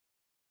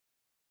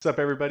What's up,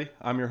 everybody?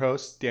 I'm your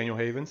host, Daniel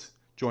Havens.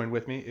 Joined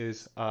with me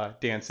is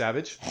Dan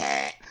Savage.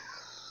 Sorry,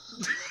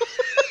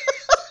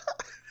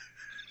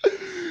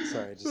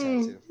 I just had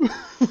to.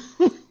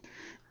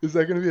 Is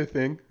that going to be a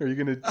thing? Are you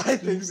going to... I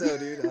think so,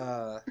 dude.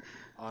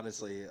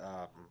 Honestly,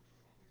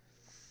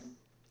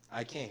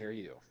 I can't hear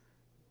you.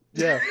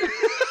 Yeah.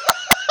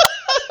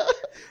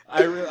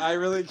 I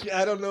really can't.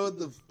 I don't know what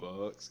the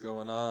fuck's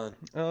going on.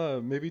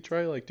 Maybe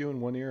try like doing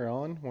one ear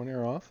on, one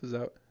ear off. Is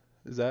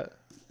that...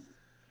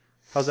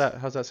 How's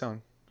that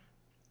sound?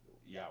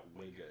 Yeah,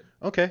 way good.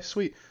 Okay,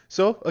 sweet.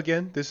 So,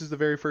 again, this is the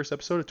very first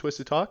episode of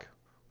Twisted Talk.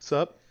 What's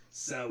up?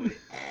 So,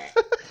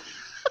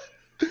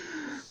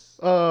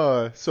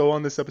 So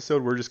on this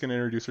episode, we're just going to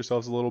introduce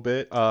ourselves a little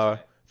bit. I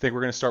think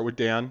we're going to start with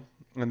Dan,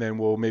 and then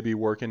we'll maybe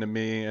work into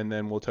me, and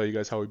then we'll tell you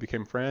guys how we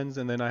became friends,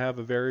 and then I have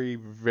a very,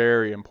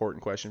 very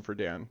important question for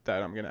Dan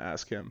that I'm going to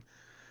ask him.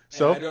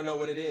 So and I don't know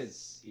what it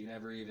is. You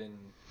never even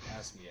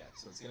asked me yet,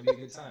 so it's gonna be a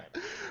good time.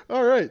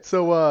 All right.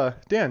 So,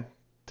 Dan,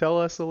 tell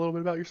us a little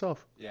bit about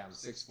yourself. Yeah, I'm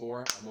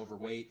 6'4". I'm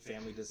overweight.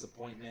 Family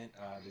disappointment.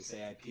 They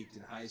say I peaked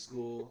in high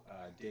school.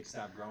 Dick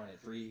stopped growing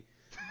at 3.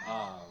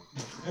 I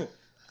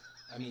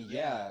mean,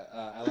 yeah,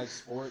 I like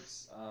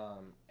sports.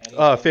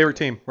 Favorite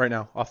team right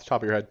now, off the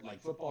top of your head.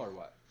 Like football or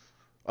what?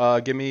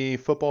 Give me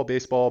football,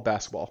 baseball,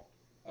 basketball.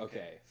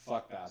 Okay,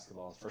 fuck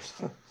basketball first.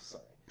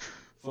 Sorry,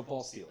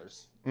 football,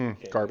 Steelers.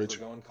 Okay, Garbage.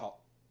 If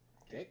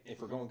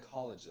we're going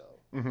college though,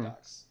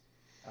 Ducks,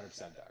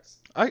 100% Ducks.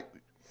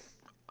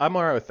 I'm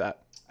alright with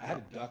that. I had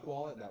a Duck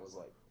wallet that was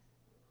like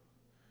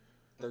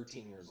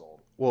 13 years old.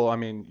 Well, I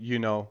mean,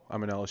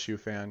 I'm an LSU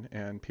fan,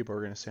 and people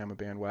are gonna say I'm a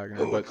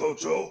bandwagoner, but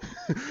Coach O.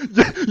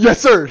 yes,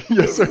 sir.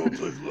 Yes, sir. Go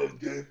play for love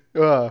game.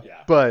 Yeah.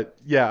 But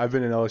yeah, I've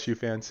been an LSU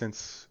fan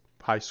since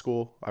high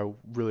school. I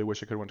really wish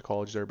I could have went to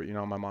college there, but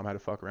my mom had to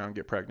fuck around and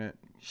get pregnant.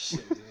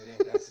 Shit, dude,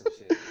 ain't that some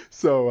shit?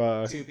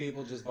 So Two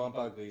people just bump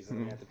uglies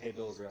and we have to pay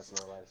bills the rest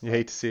of our lives. you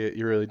hate to see it,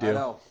 you really do. I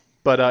know.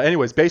 But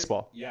anyways,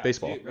 baseball. Yeah,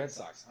 Baseball. Dude, Red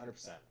Sox,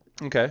 100%.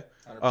 Okay.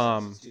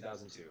 100% since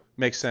 2002.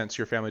 Makes sense.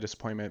 Your family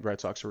disappointment.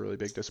 Red Sox are a really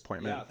big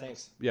disappointment. Yeah,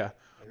 thanks. Yeah.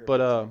 I heard But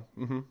that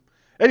too.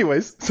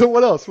 anyways, so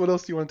what else? What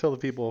else do you want to tell the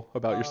people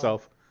about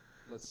yourself?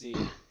 Let's see.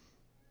 I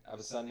have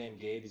a son named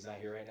Gabe. He's not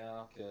here right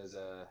now because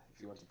if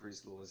he went to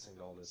preschool listening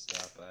to all this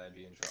stuff, I'd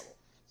be in trouble.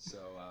 So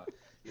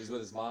he's with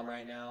his mom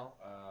right now.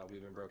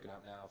 We've been broken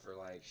up now for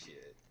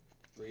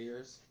 3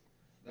 years.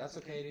 That's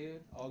okay,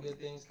 dude. All good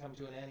things come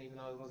to an end, even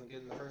though it wasn't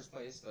good in the first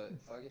place. But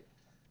fuck it.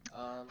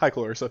 Hi,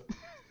 Clarissa.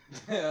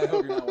 I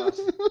hope you're not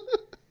watching.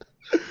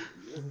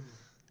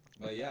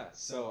 But yeah,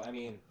 so I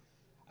mean,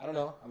 I don't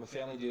know. I'm a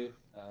family dude.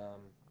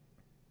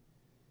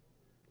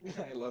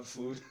 I love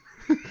food.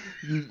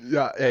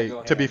 Yeah. Hey,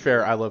 Go to be ham, fair,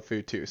 dude. I love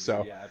food too.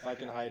 So Yeah, if I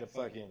can hide a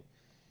fucking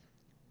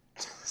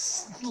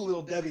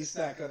little Debbie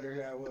snack under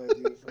here, I would,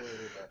 dude. For later,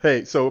 but...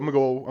 hey, so I'm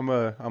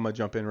gonna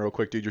jump in real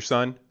quick, dude. Your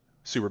son,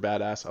 super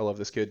badass. I love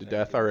this kid to Thank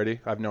death you. already.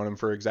 I've known him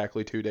for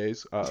exactly 2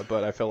 days,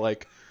 but I feel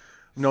like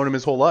I've known him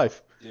his whole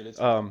life. Dude, it's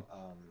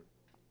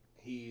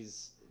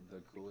he's the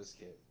coolest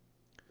kid.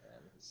 Man.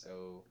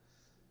 So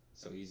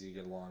easy to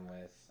get along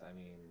with. I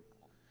mean,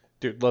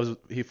 Dude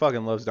he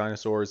fucking loves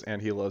dinosaurs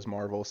and he loves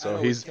Marvel. I So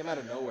know, he's it came out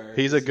of nowhere.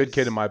 he's a This good was-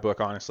 kid in my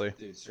book, honestly.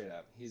 Dude, straight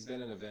up. He's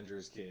been an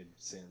Avengers kid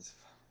since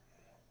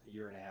a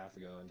year and a half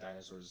ago, and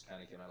dinosaurs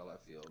kind of came out of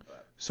left field.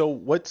 But So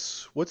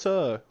what's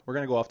we're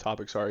gonna go off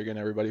topic, sorry again,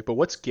 everybody. But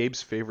what's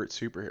Gabe's favorite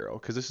superhero?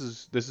 Because this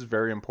is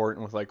very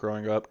important with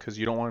growing up, because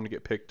you don't want him to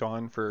get picked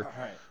on for all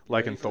right,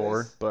 liking ready for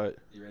Thor. this? But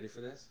You ready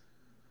for this?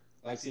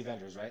 Likes the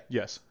Avengers, right?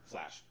 yes,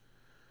 Flash.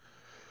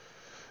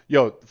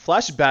 yo,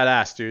 Flash is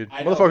badass, dude.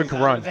 I know, Motherfucker he's can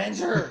not an run.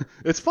 Avenger.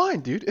 It's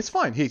fine, dude. It's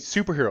fine. Hey,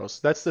 superheroes.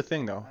 That's the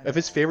thing, though. I If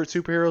his know. favorite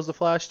superhero is the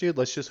Flash, dude,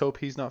 let's just hope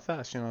he's not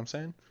fast. You know what I'm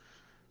saying?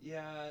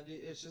 Yeah,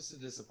 it's just a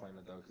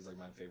disappointment though, because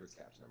my favorite's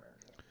Captain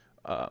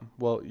America.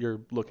 Well,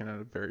 you're looking at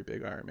a very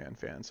big Iron Man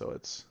fan, so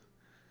it's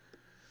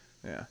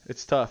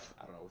tough.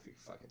 I don't know if you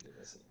fucking do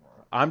this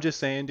anymore. I'm just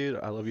saying, dude.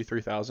 I love you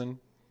 3000.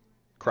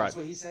 Cried. That's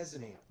what he says to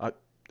me.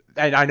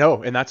 And I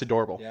know, and that's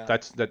adorable. Yeah.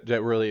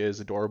 That really is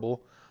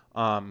adorable.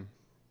 Yeah.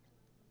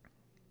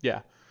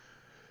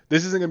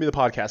 This isn't gonna be the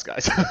podcast,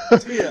 guys.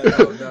 Yeah,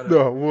 no.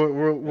 No,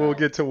 we'll No.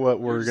 get to what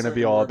we're just gonna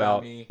learning be all more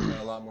about. Me,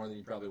 a lot more than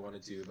you probably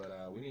wanted to, but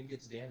we need to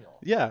get to Daniel.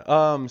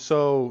 Yeah.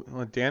 So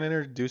Dan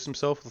introduced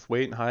himself with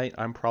weight and height.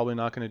 I'm probably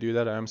not gonna do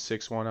that. I'm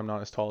 6'1". I'm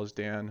not as tall as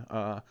Dan.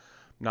 I'm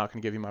not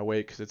gonna give you my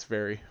weight because it's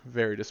very,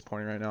 very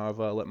disappointing right now. I've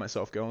let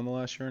myself go in the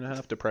last year and a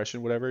half,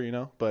 depression, whatever,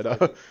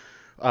 But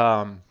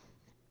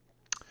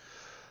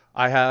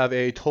I have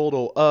a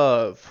total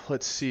of,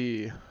 let's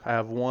see, I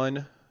have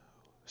one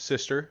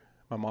sister.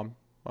 My mom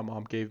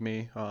gave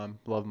me,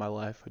 love my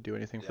life. I'd do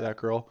anything for Yeah. that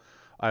girl.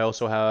 I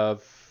also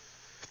have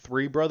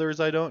 3 brothers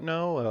I don't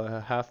know,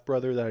 a half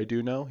brother that I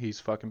do know. He's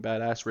fucking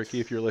badass.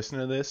 Ricky, if you're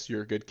listening to this,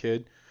 you're a good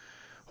kid.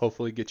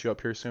 Hopefully get you up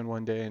here soon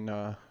one day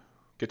and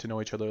get to know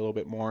each other a little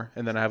bit more.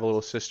 And then I have a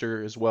little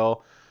sister as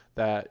well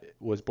that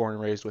was born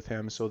and raised with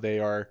him, so they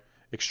are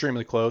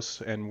extremely close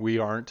and we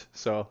aren't,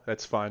 so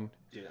that's fun.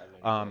 Dude,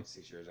 I've known you for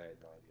 6 years. I had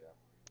no idea.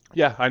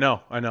 Yeah, I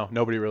know.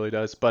 Nobody really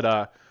does.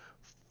 But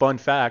fun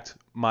fact,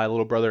 my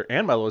little brother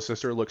and my little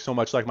sister look so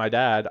much like my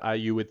dad,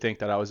 you would think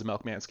that I was a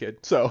milkman's kid.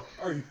 So.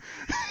 Are you?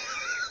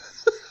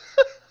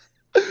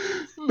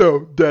 No,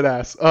 dead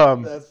ass.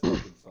 That's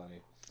fucking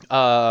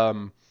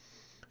funny.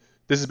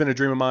 This has been a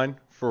dream of mine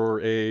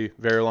for a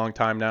very long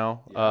time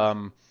now.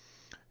 Yeah.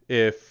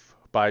 If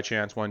by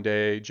chance one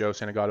day Joe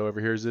Santagato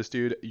overhears this,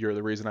 dude, you're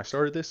the reason I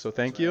started this, so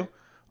thank you.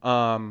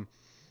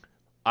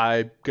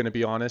 I'm gonna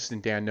be honest,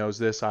 and Dan knows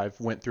this. I've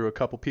went through a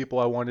couple people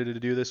I wanted to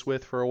do this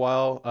with for a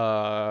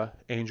while.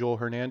 Angel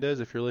Hernandez,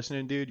 if you're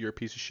listening, dude, you're a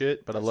piece of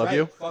shit, but I love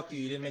you. Fuck you.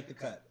 You didn't make the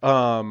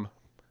cut.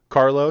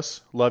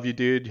 Carlos, love you,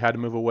 dude. You had to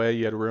move away.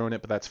 You had to ruin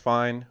it, but that's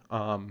fine.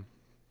 And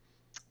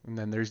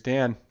then there's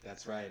Dan.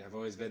 That's right. I've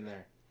always been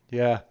there.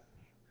 Yeah.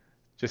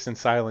 Just in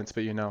silence,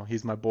 but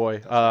he's my boy.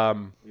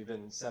 We've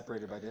been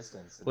separated by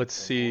distance. Let's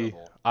see.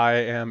 Horrible. I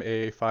am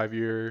a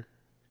 5-year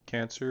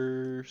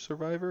cancer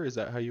survivor. Is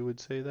that how you would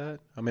say that?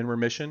 I'm in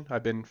remission.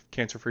 I've been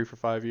cancer-free for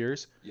 5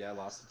 years. Yeah, I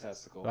lost a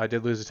testicle. I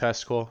did lose a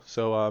testicle,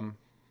 so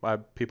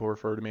people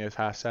refer to me as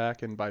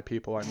Hassack, and by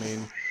people I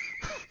mean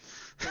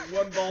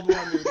One bald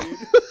wonder, dude.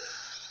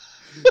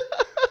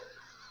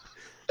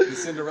 The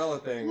Cinderella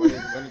thing. What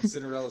did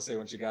Cinderella say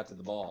when she got to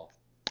the ball?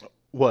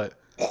 what?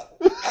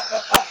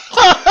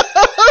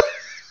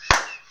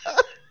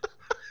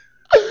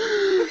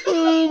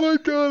 Oh my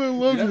god, I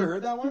love You never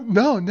heard that one?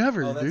 No,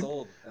 never, Oh, that's dude.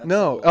 old. That's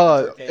No, old.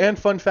 That's archaic. and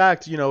fun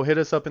fact, hit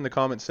us up in the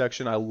comment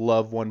section. I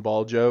love one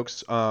ball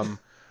jokes. I'm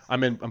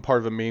part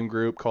of a meme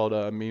group called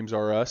Memes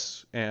Are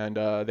Us, and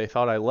they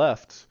thought I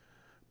left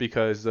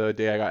because the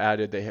day I got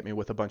added, they hit me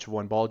with a bunch of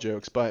one ball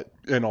jokes. But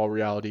in all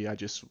reality, I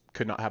just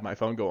could not have my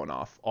phone going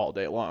off all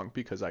day long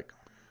because I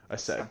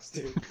said Sucks,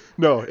 dude.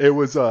 no. It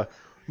was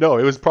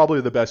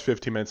probably the best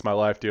 15 minutes of my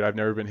life, dude. I've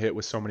never been hit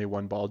with so many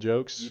one ball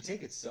jokes. You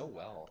take it so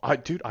well.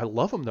 I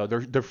love them though.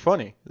 They're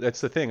funny.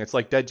 That's the thing. It's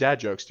like dead dad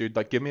jokes, dude.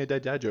 Like, give me a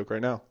dead dad joke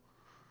right now.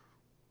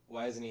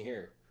 Why isn't he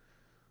here?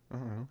 I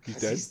don't know. He's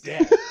 'Cause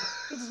dead.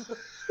 He's dead.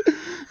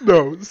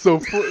 No, so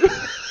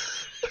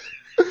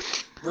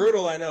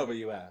Brutal, I know, but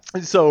you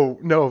asked. so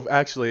no,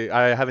 actually,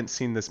 I haven't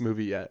seen this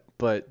movie yet.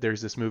 But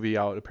there's this movie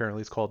out.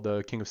 Apparently, it's called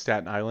The King of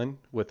Staten Island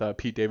with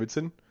Pete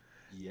Davidson.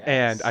 Yes.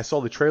 And I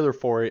saw the trailer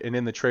for it, and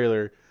in the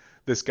trailer,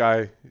 this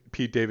guy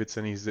Pete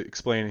Davidson, he's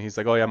explaining. He's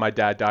like, "Oh yeah, my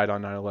dad died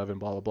on 9/11."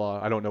 Blah blah blah.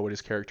 I don't know what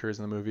his character is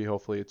in the movie.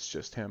 Hopefully, it's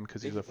just him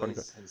because he's a funny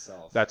guy.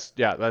 Himself. That's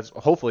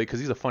hopefully because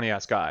he's a funny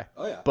ass guy.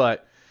 Oh yeah.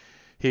 But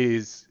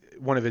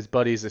one of his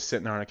buddies is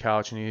sitting there on a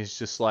couch, and he's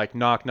just like,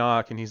 knock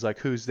knock, and he's like,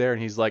 who's there?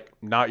 And he's like,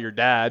 not your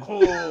dad.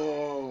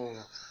 Oh.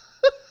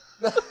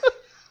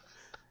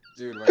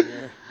 Dude, right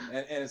here,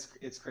 and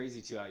it's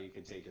crazy too how you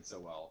can take it so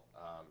well.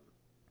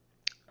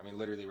 I mean,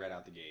 literally right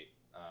out the gate,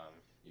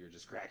 you were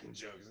just cracking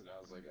jokes, and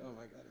I was like, oh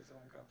my god, it's so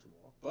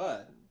uncomfortable.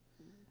 But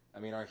I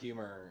mean, our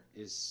humor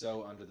is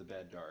so under the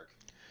bed dark.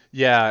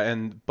 Yeah,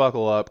 and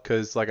buckle up,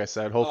 because like I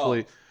said,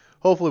 hopefully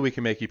we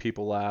can make you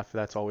people laugh.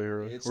 That's all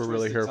we're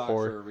really here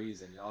for a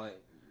reason. Y'all,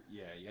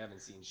 yeah, you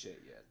haven't seen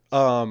shit yet.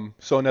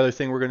 So another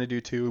thing we're gonna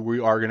do too, we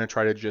are gonna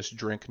try to just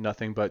drink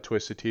nothing but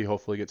Twisted Tea.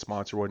 Hopefully get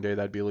sponsored one day.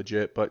 That'd be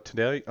legit. But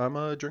today I'm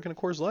drinking a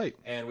Coors Light.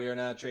 And we are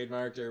not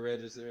trademarked or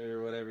registered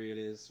or whatever it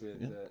is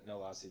with no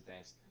lawsuit.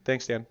 Thanks.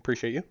 Thanks, Dan.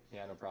 Appreciate you.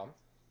 Yeah, no problem.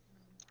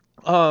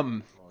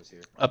 I'm always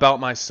here. About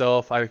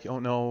myself, I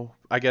don't know.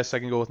 I guess I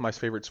can go with my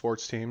favorite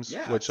sports teams.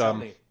 Yeah, which tell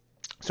me.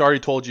 So I already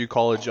told you,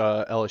 college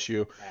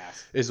LSU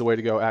Ass. is the way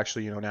to go.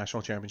 Actually,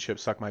 national championship,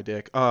 suck my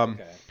dick.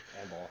 Okay,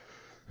 and ball.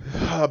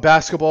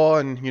 Basketball,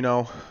 and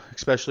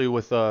especially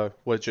with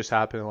what just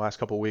happened in the last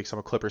couple of weeks, I'm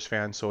a Clippers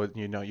fan, so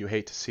you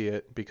hate to see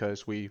it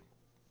because I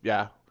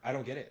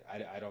don't get it.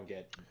 I don't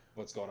get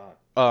what's going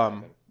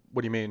on.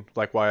 What do you mean?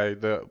 Like why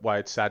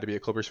it's sad to be a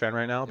Clippers fan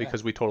right now? Yeah.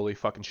 Because we totally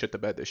fucking shit the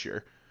bed this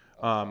year.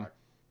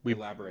 We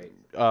elaborate.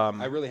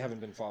 I really haven't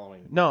been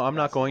following. No, I'm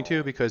not going to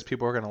basketball. because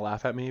people are going to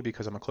laugh at me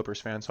because I'm a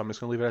Clippers fan. So I'm just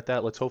going to leave it at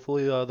that. Let's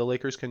hopefully the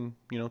Lakers can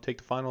take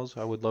the finals.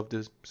 I would love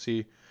to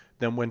see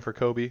them win for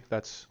Kobe.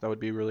 That would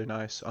be really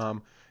nice.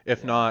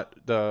 If not,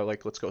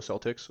 let's go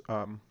Celtics.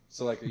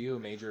 So are you a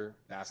major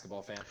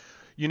basketball fan?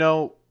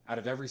 Out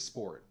of every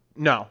sport.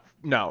 No.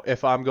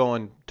 If I'm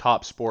going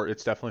top sport,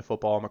 it's definitely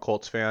football. I'm a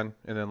Colts fan,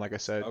 and then like I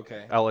said,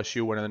 Okay.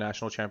 LSU winning the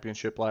national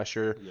championship last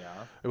year. Yeah.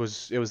 It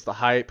was the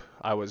hype.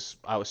 I was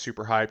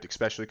super hyped,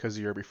 especially because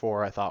the year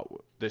before I thought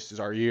this is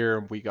our year,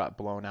 and we got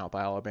blown out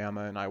by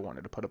Alabama, and I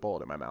wanted to put a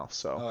bullet in my mouth.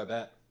 So. Oh, I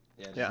bet.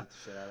 Yeah. Yeah. Beat the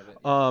shit out of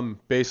it.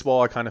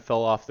 Baseball, I kind of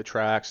fell off the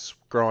tracks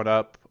growing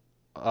up.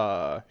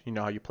 You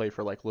know how you play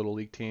for little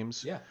league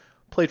teams. Yeah.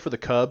 Played for the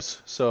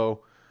Cubs,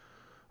 so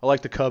I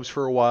liked the Cubs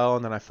for a while,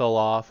 and then I fell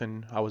off,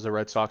 and I was a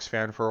Red Sox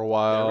fan for a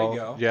while. There we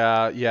go.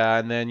 Yeah,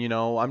 and then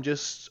I'm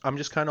just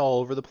kind of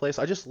all over the place.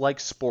 I just like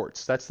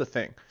sports. That's the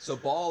thing. So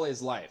ball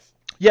is life.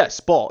 Yes,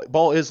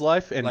 ball is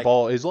life, and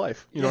ball is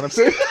life. You know what I'm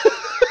saying?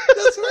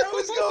 That's where I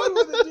was going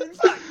with it, dude.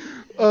 Fuck.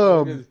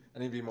 I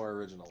need to be more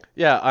original.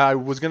 Yeah, I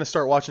was gonna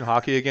start watching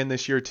hockey again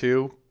this year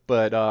too,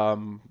 but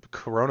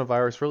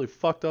coronavirus really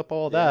fucked up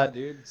all that.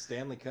 Yeah, dude.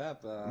 Stanley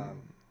Cup.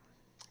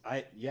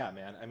 Man.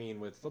 I mean,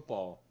 with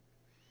football.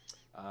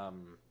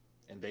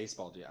 And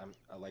baseball, dude, I'm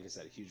like I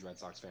said, a huge Red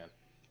Sox fan.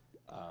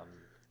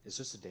 It's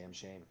just a damn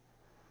shame.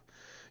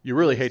 You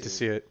really It is, hate to dude.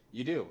 see it.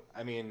 You do.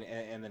 I mean,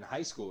 and then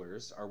high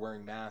schoolers are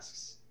wearing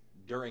masks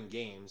during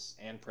games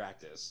and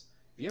practice.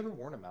 Have you ever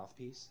worn a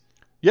mouthpiece?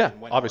 Yeah,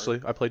 And went obviously.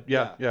 hard? I played.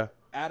 Yeah, yeah.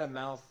 Add a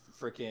mouth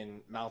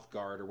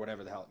guard or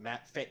whatever the hell,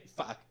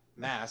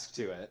 mask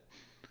to it.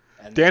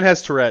 And Dan then,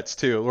 has Tourette's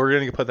too. We're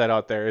gonna put that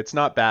out there. It's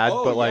not bad,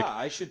 oh but yeah, like,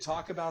 I should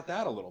talk about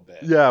that a little bit.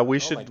 yeah, we Oh my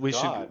should. We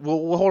should. God.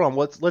 Well, hold on.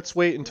 Let's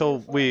wait You're until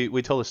fine.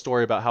 we tell the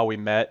story about how we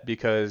met,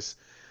 because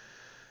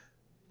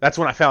that's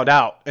when I found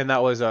out, and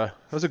that was a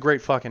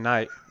great fucking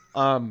night.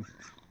 Um,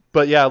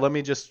 but yeah, let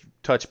me just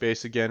touch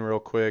base again real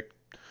quick.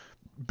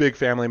 Big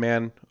family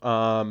man.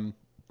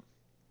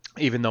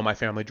 Even though my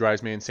family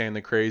drives me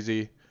insanely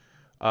crazy.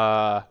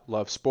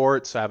 Love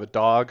sports. I have a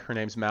dog. Her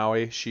name's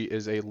Maui. She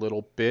is a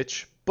little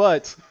bitch,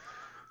 but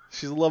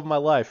she's the love of my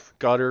life.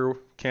 Got her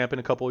camping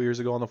a couple of years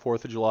ago on the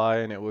 4th of July,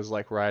 and it was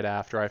like right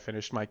after I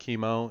finished my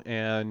chemo.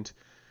 And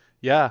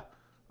yeah,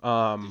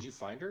 Did you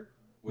find her?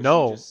 Was she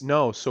no, just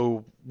no.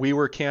 So we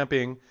were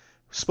camping,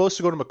 supposed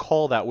to go to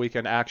McCall that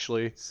weekend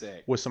actually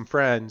sick? with some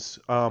friends.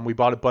 We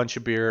bought a bunch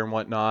of beer and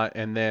whatnot,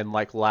 and then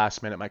like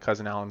last minute, my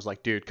cousin Alan's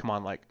like, "Dude, come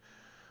on, like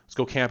let's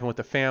go camping with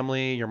the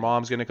family. Your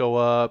mom's gonna go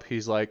up."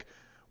 He's like,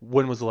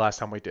 "When was the last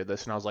time we did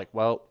this?" And I was like,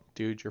 "Well,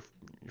 dude, you're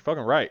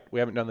fucking right. We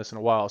haven't done this in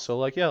a while. So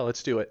like, yeah,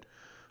 let's do it."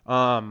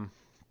 Um,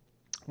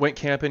 Went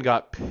camping,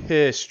 got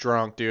pissed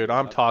drunk, dude.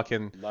 I'm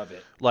talking Love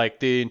it. like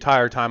the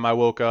entire time I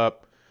woke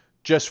up,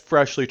 just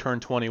freshly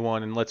turned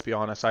 21, and let's be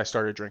honest, I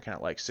started drinking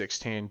at like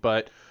 16.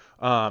 But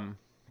um,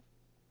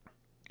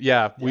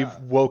 yeah, we Yeah.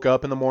 woke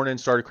up in the morning,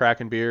 started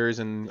cracking beers,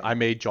 and Yeah. I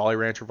made Jolly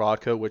Rancher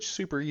vodka, which is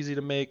super easy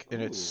to make,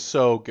 and it's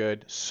Ooh.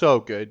 so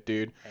good,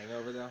 dude.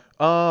 Hangover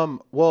though?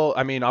 Well,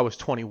 I mean, I was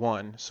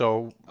 21,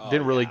 so Oh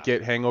didn't really yeah.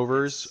 get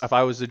hangovers. It's If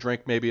I was to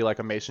drink maybe like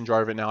a mason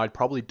jar of it now, I'd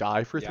probably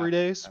die for yeah, 3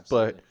 days.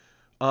 But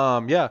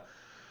absolutely. yeah.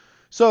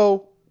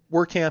 So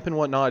we're camping and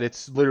whatnot.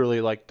 It's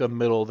literally like the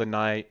middle of the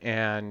night,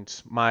 and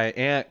my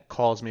aunt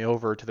calls me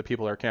over to the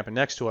people that are camping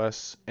next to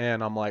us,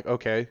 and I'm like,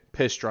 okay,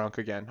 piss drunk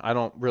again. I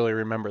don't really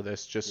remember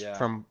this, just Yeah.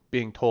 from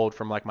being told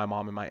from like my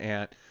mom and my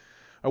aunt.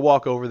 I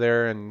walk over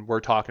there and we're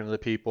talking to the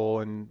people,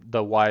 and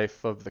the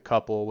wife of the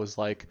couple was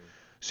like,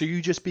 "So you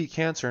just beat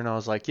cancer?" And I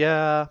was like,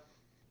 "Yeah,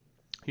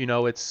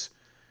 it's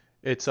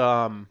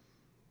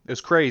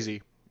it's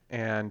crazy."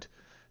 And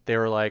they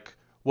were like,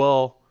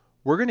 "Well,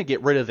 we're gonna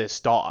get rid of this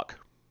dog.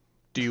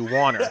 Do you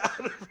want her?" Out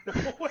of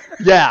nowhere.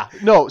 Yeah,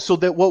 no. So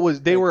that what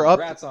was they Hey, were up.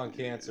 congrats on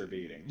cancer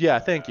beating. Yeah,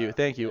 thank you,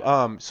 thank you.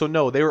 Yeah. So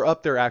no, they were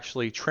up there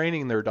actually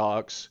training their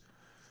dogs.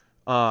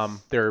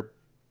 They're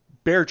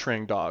bear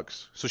trained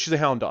dogs. So she's a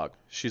hound dog.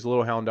 She's a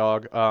little hound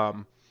dog.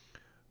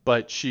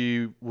 But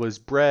she was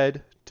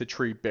bred to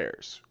treat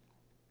bears.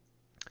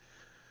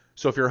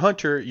 So if you're a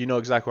hunter, you know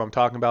exactly what I'm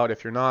talking about.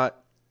 If you're not,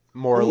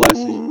 more or less,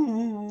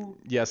 Ooh.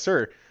 yes,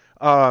 sir.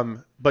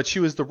 But she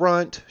was the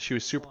runt. She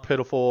was super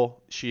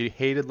pitiful. She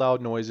hated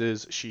loud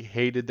noises. She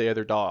hated the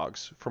other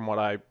dogs, from what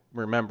I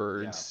remember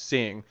Yeah. and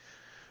seeing.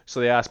 So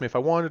they asked me if I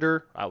wanted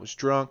her. I was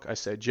drunk. I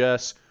said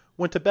yes.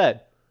 Went to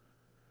bed.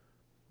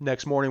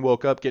 Next morning,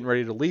 woke up getting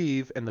ready to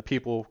leave, and the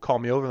people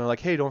called me over and they're like,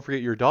 "Hey, don't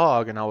forget your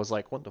dog." And I was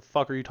like, "What the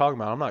fuck are you talking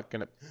about? I'm not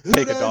gonna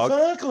take a dog."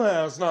 Fuck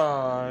last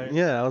night.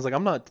 Yeah, I was like,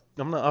 I'm not.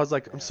 I was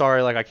like, "I'm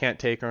sorry, like I can't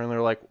take her." And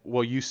they're like,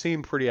 "Well, you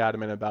seem pretty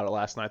adamant about it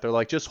last night." They're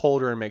like, "Just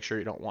hold her and make sure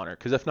you don't want her,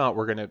 because if not,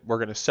 we're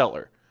gonna sell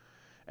her."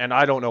 And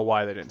I don't know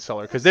why they didn't sell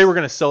her, because they were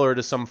gonna sell her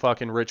to some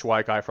fucking rich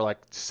white guy for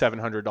like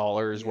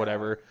 $700, Yeah.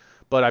 whatever.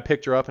 But I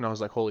picked her up and I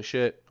was like, "Holy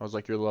shit!" I was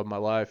like, "You're the love of my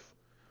life."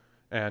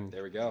 And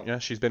There we go. yeah,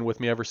 she's been with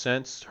me ever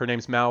since. Her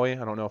name's Maui.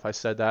 I don't know if I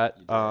said that.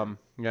 You did.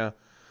 Yeah,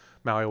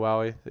 Maui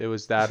Wowie. It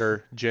was that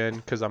or gin,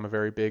 because I'm a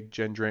very big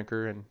gin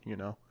drinker, and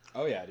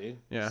Oh yeah, dude.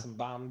 Yeah. Some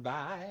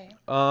Bombay.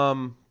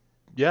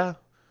 Yeah,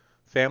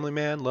 family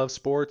man, love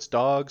sports,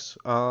 dogs,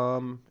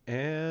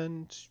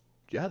 and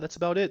yeah, that's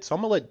about it. So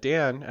I'm gonna let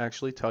Dan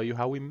actually tell you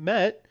how we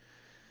met.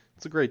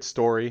 It's a great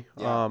story.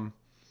 Yeah.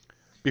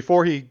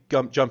 Before he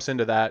jumps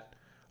into that,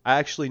 I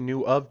actually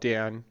knew of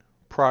Dan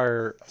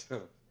prior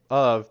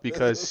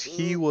because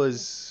he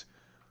was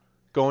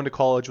going to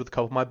college with a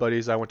couple of my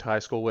buddies I went to high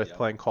school with, Yeah.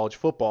 playing college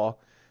football.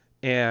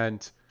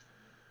 And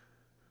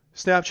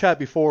Snapchat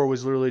before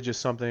was literally just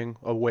something,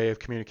 a way of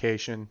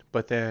communication.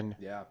 But then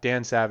Yeah.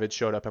 Dan Savage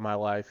showed up in my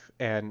life.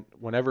 And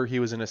whenever he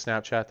was in a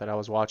Snapchat that I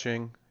was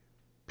watching,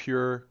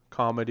 pure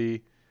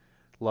comedy,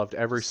 loved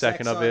every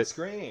second Sex of on it.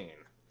 Screen.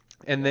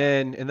 And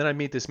Yeah. then I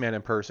meet this man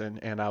in person,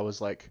 and I was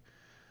like,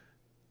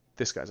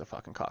 this guy's a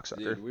fucking cocksucker.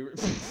 Dude, we were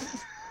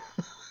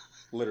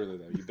literally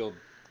though. You build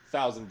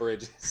 1,000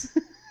 bridges.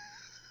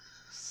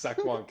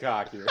 Suck one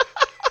cock. You're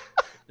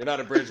not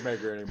a bridge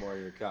maker anymore.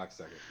 You're a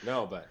cocksucker.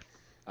 No, but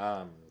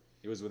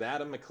it was with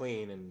Adam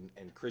McLean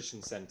and Christian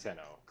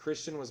Centeno.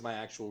 Christian was my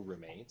actual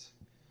roommate,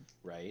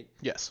 right?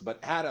 Yes. But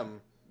Adam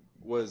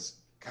was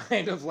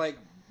kind of like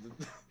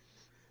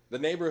the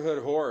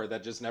neighborhood whore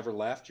that just never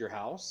left your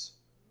house.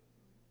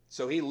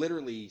 So he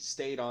literally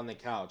stayed on the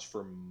couch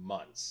for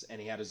months,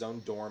 and he had his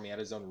own dorm. He had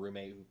his own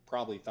roommate who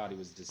probably thought he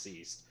was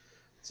deceased.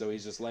 So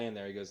he's just laying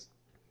there. He goes,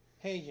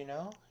 "Hey,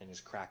 in his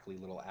crackly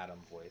little Adam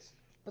voice,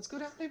 let's go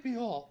down to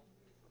Buell.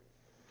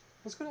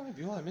 Let's go down to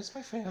Buell. I miss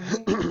my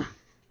family."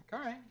 All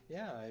right,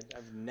 yeah,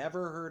 I've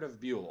never heard of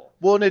Buell.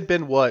 Well, and it'd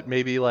been what,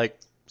 maybe like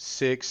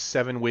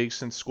 6-7 weeks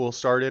since school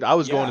started. I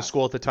was going Yeah. to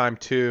school at the time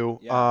too.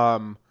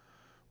 Yeah.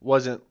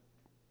 Wasn't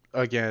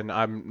again.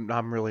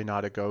 I'm really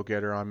not a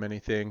go-getter on many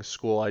things.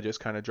 School, I just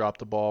kind of dropped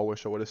the ball.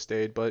 Wish I would have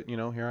stayed, but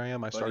here I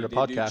am. I But started he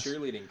a did podcast. do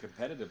cheerleading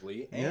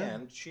competitively Yeah.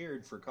 and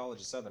cheered for College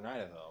of Southern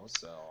Idaho.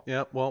 So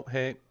Yeah. Well,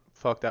 hey,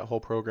 fuck that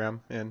whole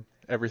program and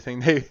everything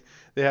they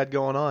had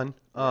going on.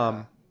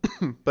 Yeah.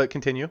 But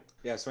continue.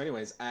 yeah. So,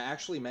 anyways, I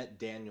actually met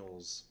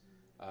Daniel's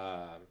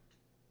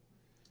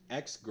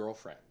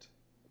ex-girlfriend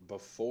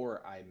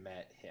before I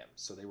met him.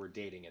 So they were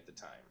dating at the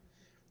time,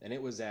 and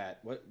it was at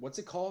what's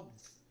it called?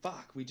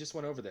 Fuck, we just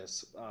went over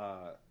this.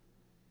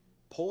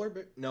 Polar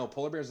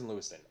Bears in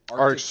Lewiston.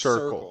 Arch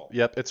Circle.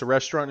 Yep, it's a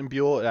restaurant in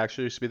Buell. It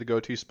actually used to be the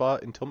go-to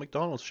spot until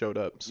McDonald's showed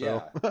up.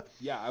 So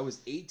Yeah, I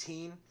was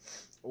 18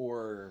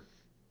 or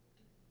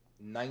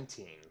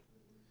 19,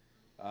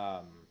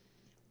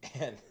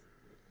 and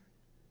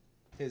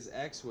his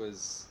ex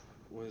was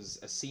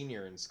a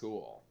senior in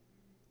school,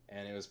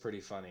 and it was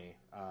pretty funny.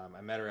 I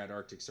met her at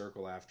Arctic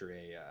Circle after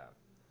a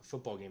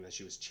football game that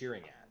she was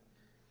cheering at,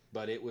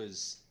 but it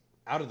was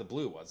out of the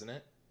blue, wasn't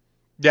it?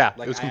 yeah,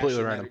 Like, it was I completely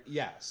actually met random. her-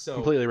 Yeah, so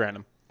Completely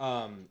random.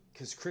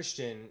 because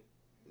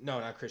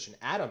not Christian,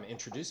 Adam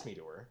introduced me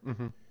to her,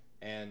 Hmm.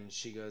 and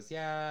she goes,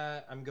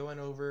 "Yeah, I'm going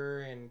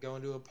over and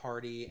going to a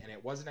party," and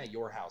it wasn't at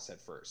your house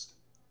at first.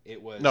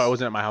 It was No, it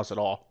wasn't at my house at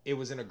all. It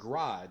was in a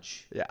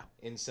garage Yeah.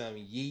 in some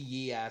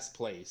yee ass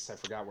place. I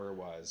forgot where it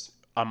was.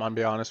 I'm gonna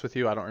be honest with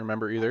you. I don't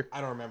remember either. I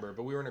don't remember,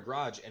 but we were in a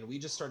garage and we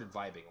just started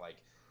vibing. Like,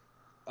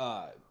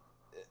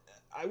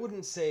 I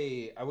wouldn't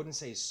say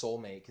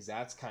soulmate because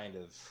that's kind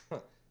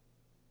of,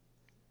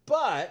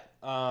 but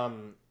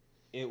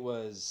it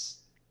was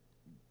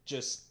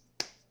just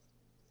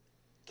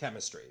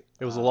chemistry.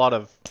 It was a lot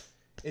of.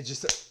 It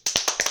just.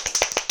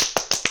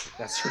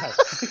 That's right.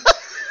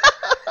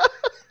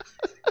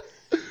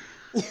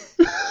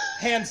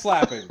 Hand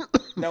slapping,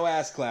 no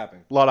ass clapping.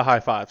 A lot of high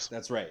fives.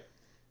 That's right.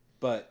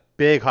 But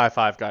Big high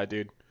five guy,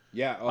 dude.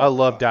 yeah, I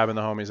love dabbing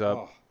the homies up.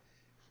 Oh.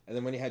 And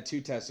then when he had two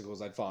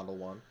testicles, I'd fondle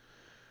one.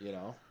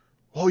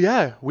 Oh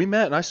yeah, we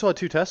met and I saw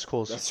 2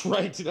 testicles. That's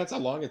right. That's how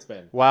long it's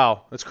been.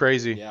 Wow, that's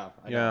crazy. Yeah.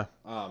 I Yeah.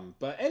 know.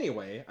 But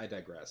anyway, I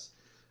digress.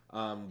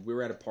 We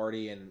were at a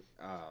party and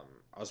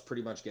I was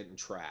pretty much getting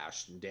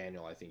trashed. And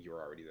Daniel, I think you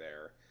were already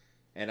there.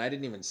 And I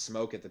didn't even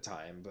smoke at the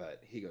time,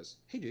 but he goes,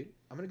 "Hey, dude,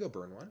 I'm gonna go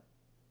burn one.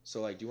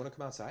 So, like, do you want to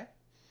come outside?"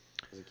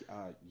 I was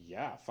like,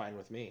 "Yeah, fine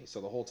with me."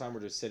 So the whole time we're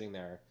just sitting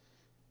there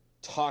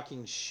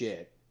talking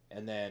shit.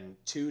 And then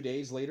 2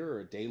 days later or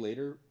a day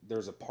later,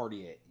 there's a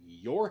party at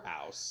your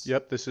house.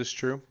 Yep, this is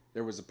true.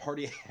 There was a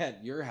party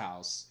at your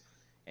house,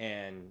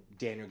 and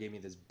Daniel gave me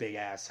this big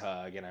ass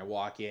hug, and I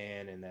walk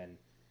in, and then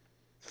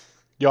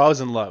Yo, I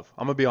was in love.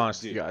 I'm gonna be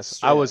honest with Dude, you guys.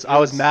 straight I up, was it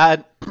was-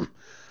 mad.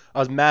 I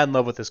was mad in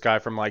love with this guy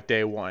from like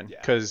day one Yeah.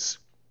 because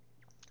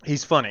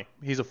he's funny.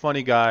 He's a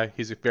funny guy.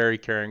 He's a very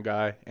caring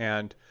guy,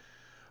 and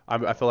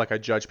I feel like I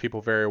judge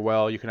people very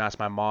well. You can ask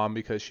my mom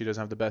because she doesn't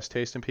have the best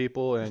taste in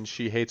people, and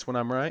she hates when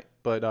I'm right.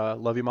 But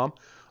love you, mom.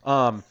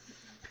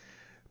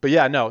 But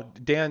yeah, no,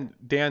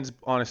 Dan's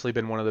honestly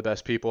been one of the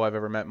best people I've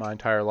ever met in my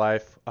entire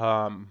life.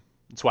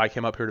 That's why I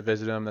came up here to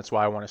visit him. That's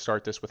why I want to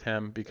start this with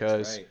him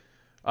because that's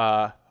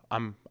right.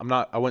 I'm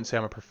not, I wouldn't say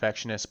I'm a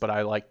perfectionist, but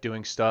I like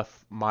doing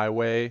stuff my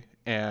way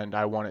and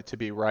I want it to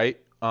be right.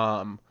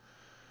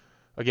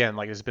 Again,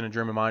 like it's been a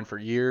dream of mine for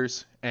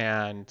years,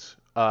 and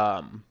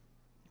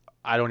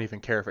I don't even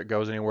care if it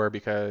goes anywhere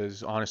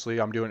because honestly,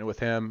 I'm doing it with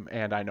him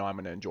and I know I'm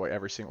going to enjoy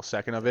every single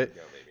second of it.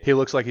 Go, baby. He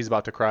looks like he's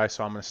about to cry,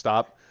 so I'm going to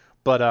stop.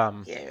 But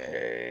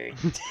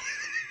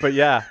but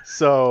yeah,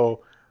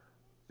 so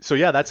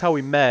yeah, that's how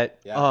we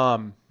met. Yeah.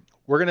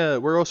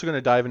 We're also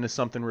gonna dive into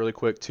something really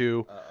quick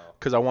too, Uh-oh.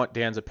 because I want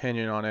Dan's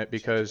opinion on it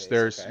because pace,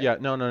 there's okay. yeah,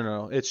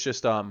 no. It's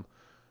just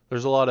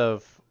there's a lot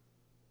of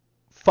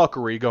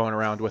fuckery going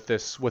around with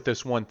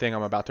this one thing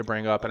I'm about to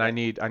bring up, and I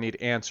need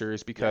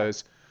answers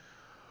because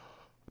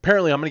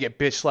apparently I'm gonna get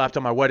bitch slapped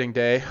on my wedding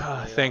day.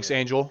 Thanks, me.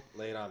 Angel.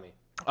 Lay it on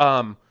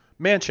me.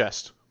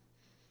 Manchest.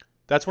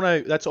 That's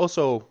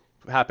also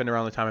happened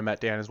around the time I met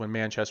Dan is when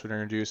Manchest was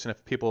introduced. And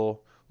if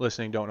people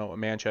listening don't know what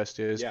Manchest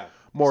is, Yeah.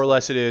 more or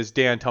less it is,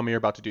 Dan, tell me you're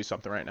about to do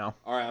something right now.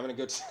 All right, I'm gonna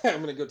go. I'm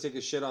gonna go take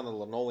a shit on the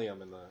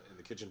linoleum in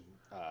the kitchen.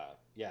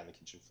 In the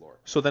kitchen floor.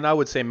 So then I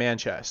would say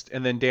Manchest,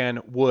 and then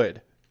Dan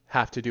would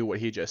have to do what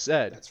he just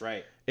said. That's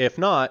right. If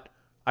not,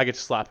 I get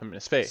to slap him in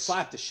his face.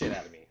 Slap the shit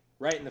out of me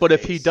right in the But face.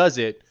 if he does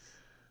it,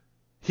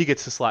 he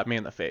gets to slap me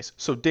in the face.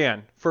 So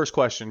Dan, first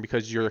question,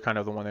 because you're kind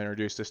of the one that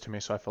introduced this to me,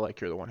 so I feel like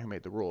you're the one who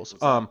made the rules.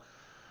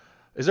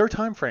 Is there a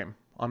time frame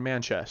on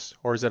Manchest,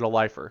 or is it a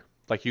lifer?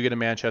 Like you get a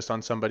Manchest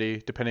on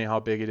somebody, depending on how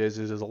big it is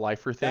a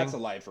lifer thing? That's a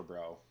lifer,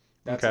 bro.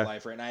 That's Okay. a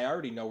lifer, and I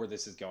already know where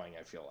this is going.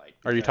 I feel like.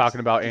 Are you Because talking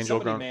about did Angel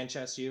somebody grown?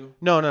 Manchester you?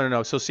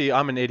 No. So see,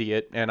 I'm an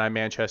idiot, and I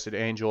Manchested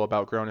Angel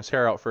about growing his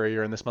hair out for a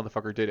year, and this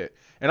motherfucker did it.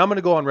 And I'm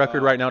gonna go on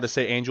record right now to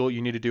say, Angel,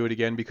 you need to do it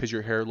again because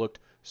your hair looked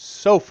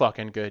so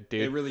fucking good, It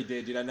dude. really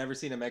did, dude. I've never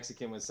seen a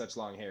Mexican with such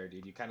long hair,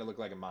 dude. You kind of look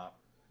like a mop.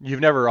 You've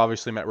never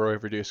obviously met Roy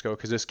Verduzco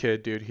because this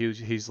kid, dude,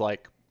 he's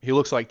like he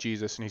looks like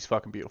Jesus, and he's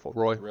fucking beautiful.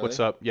 Roy, Really? what's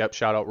up? Yep,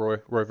 shout out Roy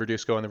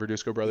Verduzco and the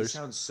Verduzco He brothers.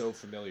 sounds so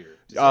familiar.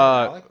 Does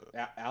he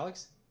have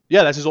Alex?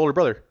 Yeah, that's his older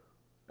brother.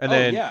 And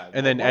then yeah.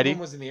 and then one Eddie. of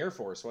them was in the Air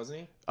Force, wasn't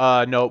he?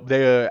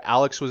 No,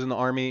 Alex was in the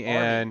army,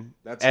 and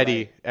That's Eddie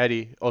right.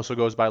 Eddie also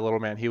goes by Little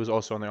Man. He was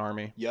also in the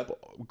army. Yep.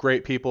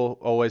 Great people,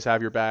 always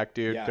have your back,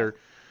 dude. Yeah. They're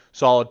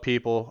solid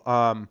people.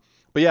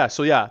 But yeah,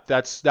 so yeah,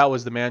 that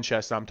was the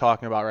Manchester I'm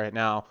talking about right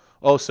now.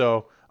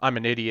 Also, I'm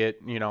an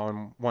idiot,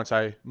 and once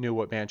I knew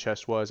what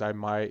Manchester was, I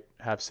might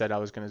have said I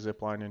was going to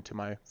zip line into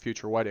my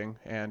future wedding,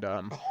 and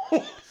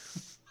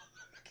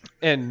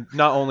and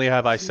not only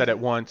have I said it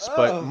once,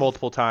 but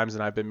multiple times,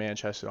 and I've been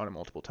Manchestered on it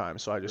multiple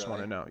times. So I just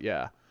want to know,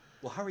 yeah.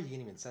 Well, how are you going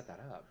to even set that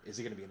up? Is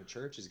it going to be in a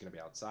church? Is it going to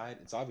be outside?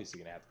 It's obviously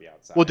going to have to be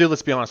outside. Well, dude,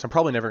 let's be honest. I'm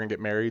probably never gonna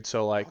get married,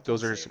 so like Oh,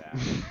 those don't are. say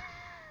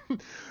that.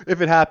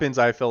 If it happens,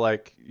 I feel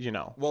like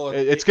Well,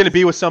 it's gonna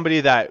be with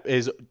somebody that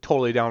is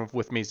totally down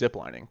with me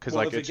ziplining, because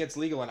Well, like if it gets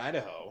legal in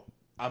Idaho,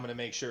 I'm going to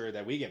make sure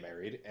that we get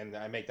married and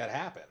I make that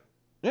happen.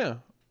 yeah.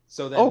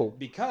 So then,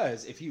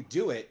 because if you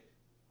do it,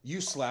 you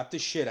slap the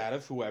shit out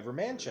of whoever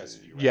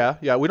Manchester you. Right?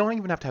 Yeah. We don't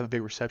even have to have a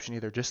big reception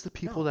either. Just the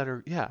people that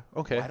are. Yeah.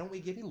 Okay. Why don't we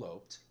get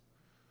eloped?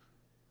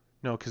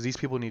 No, because these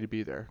people need to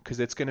be there. Because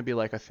it's gonna be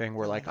like a thing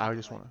where like I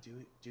just want to.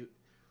 do.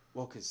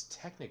 Well, because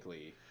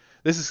technically,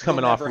 This is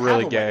coming you'll off never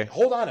really have a gay. wedding.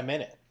 Hold on a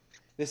minute.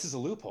 This is a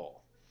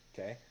loophole.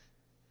 Okay.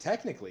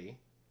 Technically,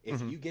 if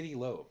Mhm. you get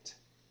eloped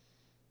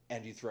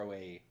and you throw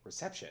a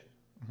reception,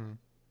 Mhm.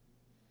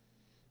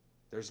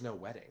 there's no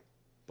wedding,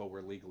 but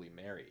we're legally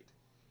married.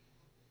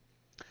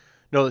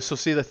 No, so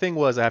see, the thing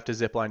was I have to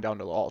zip line down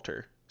to the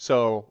altar.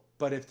 So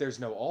But if there's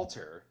no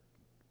altar,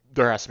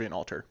 there has to be an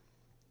altar.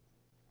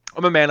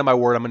 I'm a man of my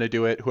word. I'm gonna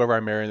do it. Whoever I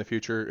marry in the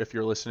future, if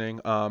you're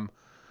listening,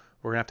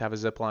 we're gonna have a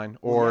zip line.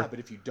 Or yeah, but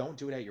if you don't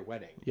do it at your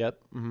wedding, yep.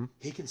 Mm-hmm.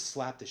 he can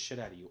slap the shit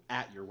out of you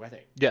at your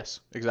wedding. Yes,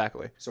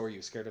 exactly. So are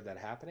you scared of that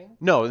happening?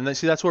 No, and then,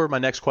 see, that's where my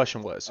next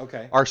question was.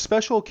 Okay. Are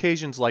special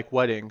occasions like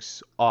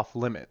weddings off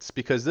limits?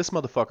 Because this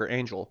motherfucker,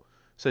 Angel,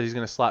 says he's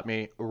going to slap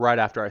me right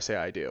after I say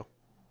I do.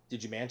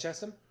 Did you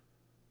Manchester him?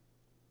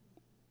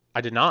 I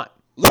did not.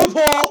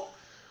 Loophole!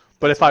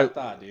 But That's if what I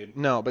thought, dude.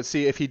 No, but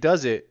see, if he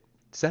does it,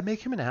 does that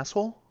make him an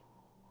asshole?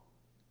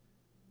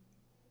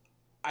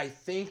 I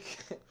think,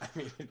 I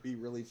mean, it'd be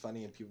really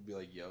funny and people would be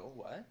like, yo,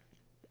 what?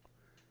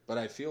 But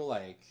I feel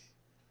like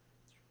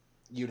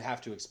you'd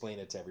have to explain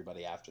it to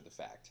everybody after the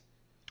fact.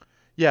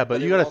 Yeah, But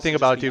but it you would got to also think just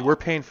about, be dude, we're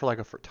awkward. paying for like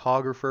a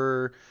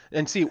photographer.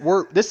 And see,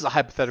 this is a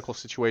hypothetical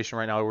situation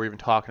right now that we're even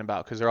talking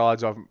about, because there are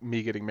odds of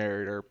me getting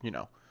married are,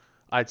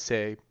 I'd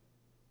say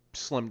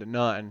slim to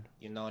none.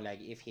 Like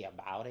if he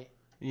about it,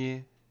 Yeah.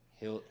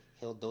 he'll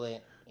do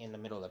it in the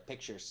middle of the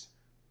pictures.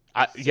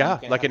 Yeah,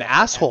 like an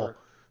asshole.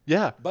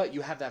 Yeah. But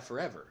you have that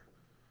forever.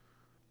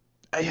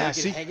 Yeah, You can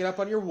see. hang it up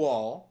on your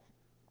wall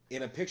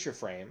in a picture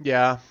frame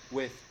Yeah.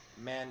 with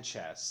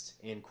Manchester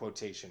in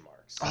quotation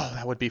marks. Oh,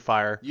 that would be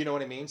fire. You know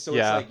what I mean? So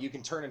Yeah. it's like you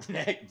can turn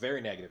a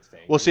very negative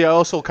thing. Well, see, I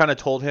also kind of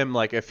told him,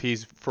 like, if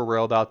he's for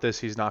real about this,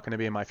 he's not going to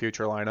be in my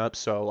future lineup.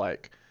 So,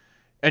 like,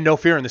 and no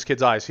fear in this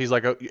kid's eyes. He's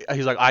like,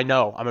 I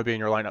know I'm going to be in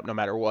your lineup no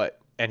matter what.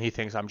 And he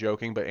thinks I'm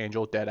joking, but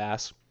Angel, dead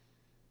ass,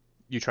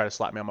 you try to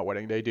slap me on my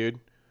wedding day, dude.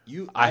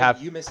 You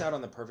miss out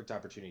on the perfect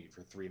opportunity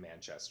for 3-man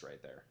chest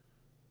right there.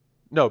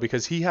 No,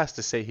 because he has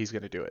to say he's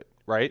going to do it,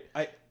 right?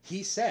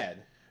 He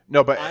said,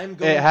 No, but I'm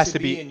going it has to to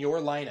be in your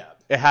lineup.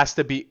 It has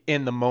to be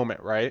in the moment,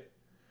 right?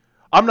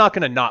 I'm not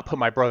going to not put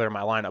my brother in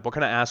my lineup. What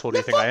kind of asshole do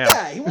you think I am?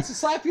 That. He wants to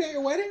slap you at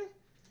your wedding?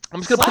 I'm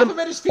just going to slap put him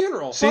at his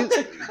funeral. See,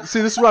 this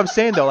is what I'm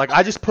saying, though. Like,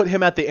 I just put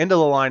him at the end of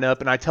the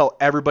lineup, and I tell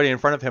everybody in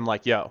front of him,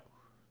 like, yo,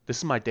 this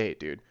is my date,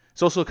 dude.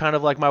 It's also kind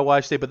of like my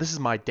wife's day, but this is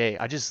my day.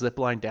 I just zip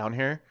line down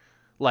here.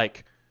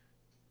 Like,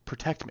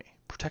 protect me.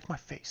 Protect my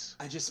face.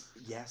 I just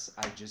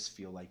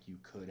feel like you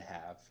could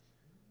have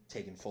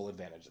taken full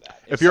advantage of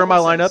that. If you're in my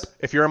lineup,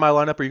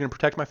 are you going to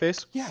protect my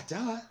face? Yeah,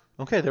 duh.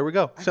 Okay, there we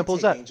go. I Simple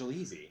could as take that. Angel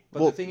easy.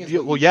 But Well, the thing is,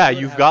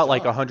 you've got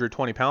like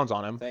 120 pounds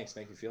on him. Thanks,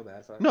 make me feel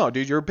bad. Fuck. No,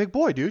 dude, you're a big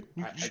boy, dude.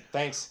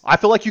 Thanks. I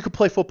feel like you could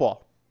play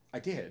football. I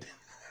did.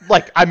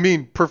 Like, I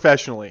mean,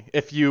 professionally,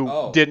 if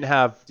you didn't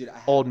have Dude,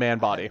 old man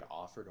body. I had an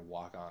offer to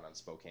walk on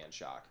Spokane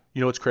Shock.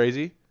 You know what's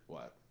crazy?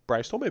 What?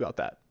 Bryce told me about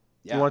that.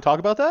 Yeah. You want to talk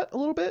about that a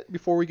little bit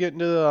before we get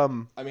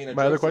into I mean, I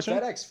my other drove for question?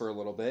 FedEx for a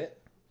little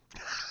bit.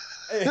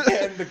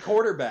 And the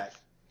quarterback,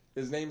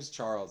 his name's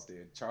Charles,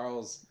 dude.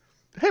 Charles.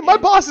 Hey, my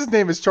boss's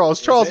name is Charles.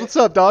 Charles, it? what's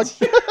up, dog?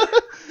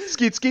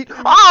 Skeet, skeet.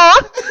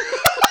 Ah!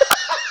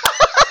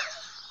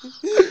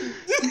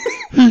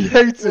 He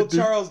hates Well, it, dude.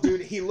 Charles,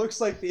 dude, he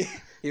looks like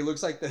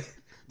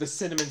the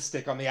cinnamon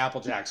stick on the Apple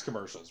Jacks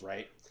commercials,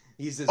 right?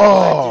 He's this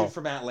black dude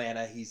from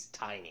Atlanta. He's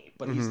tiny,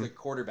 but he's the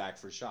quarterback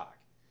for Shock.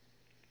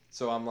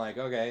 So I'm like,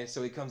 okay.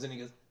 So he comes in and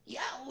he goes, yo,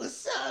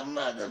 what's up,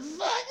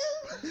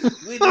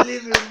 motherfucker? We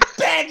delivering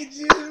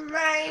packages,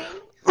 right?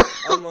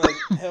 I'm like,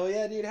 hell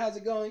yeah, dude, how's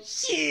it going?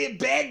 Shit,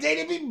 bad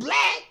day to be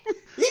black.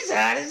 It's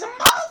hot as a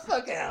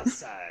motherfucker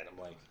outside. I'm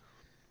like,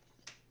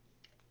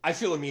 I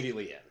feel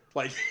immediately in.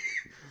 Like,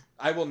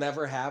 I will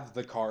never have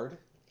the card,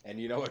 and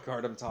you know what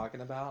card I'm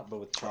talking about. But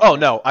with Charles, Oh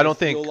no, I don't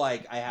feel think.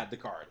 like I had the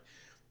card.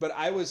 But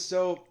I was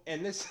so,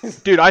 and this is,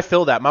 Dude, I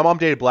feel that. My mom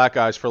dated black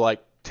guys for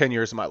like 10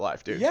 years of my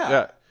life, dude.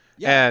 Yeah.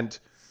 And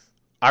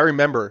I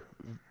remember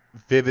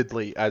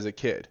vividly as a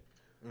kid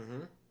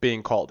Mm-hmm.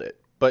 being called it.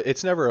 But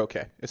it's never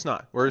okay. It's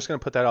not. We're just gonna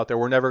put that out there.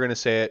 We're never gonna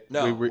say it.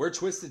 No, we're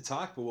twisted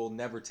talk, but we'll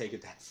never take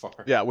it that far.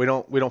 Yeah, we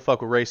don't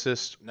fuck with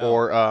racists No,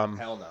 or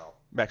hell no.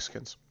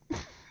 Mexicans.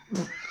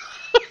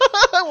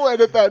 We'll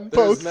edit that in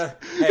post.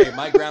 Hey,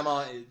 my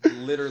grandma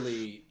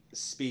literally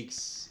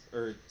speaks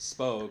or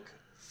spoke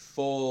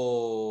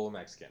full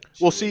Mexican.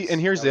 Well, see, and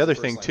here's that the was other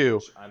her thing, first too.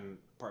 language. I'm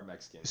part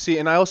Mexican. See,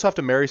 and I also have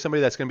to marry somebody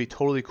that's gonna be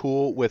totally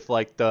cool with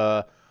like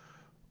the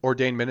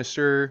ordained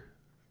minister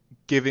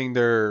giving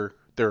their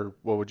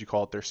what would you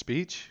call it, their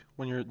speech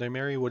when they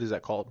marry. What is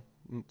that called?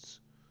 It's...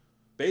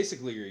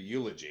 Basically, your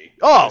eulogy.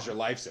 Oh, because your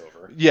life's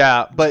over.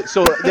 Yeah, but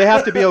so they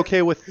have to be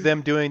okay with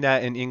them doing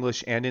that in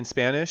English and in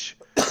Spanish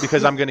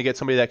because I'm gonna get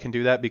somebody that can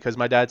do that because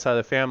my dad's side of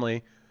the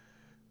family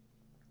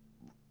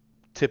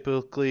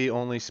typically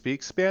only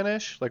speaks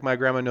Spanish. Like my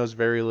grandma knows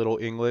very little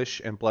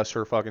English, and bless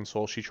her fucking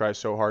soul, she tries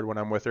so hard when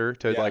I'm with her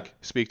to like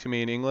speak to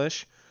me in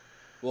English.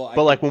 Well,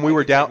 but like when we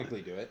were down,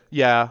 technically do it.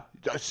 yeah.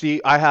 See,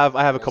 I have a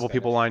couple Spanish.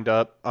 people lined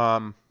up.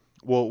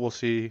 We'll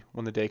see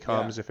when the day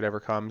comes, if it ever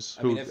comes,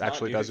 who if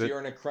actually not, dude, does it. If you're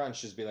in a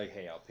crunch, just be like,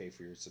 hey, I'll pay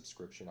for your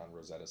subscription on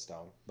Rosetta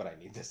Stone, but I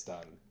need this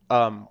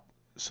done.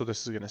 So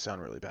this is gonna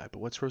sound really bad, but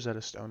what's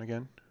Rosetta Stone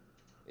again?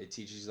 It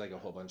teaches you like a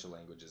whole bunch of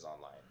languages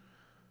online.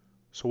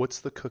 So what's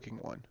the cooking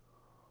one?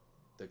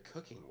 The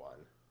cooking one?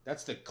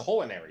 That's the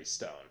culinary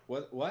stone.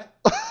 What?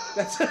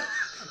 That's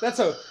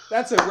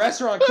a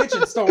restaurant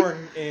kitchen store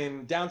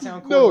in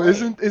downtown. No,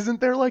 isn't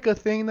there like a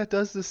thing that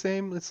does the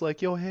same? It's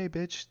like, yo, hey,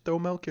 bitch, throw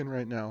milk in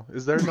right now.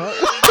 Is there not?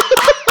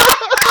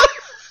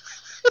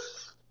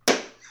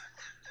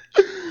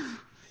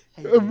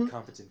 Hey, you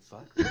incompetent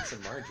fuck. Put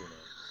some margarine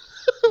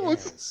in. Yeah,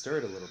 stir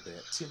it a little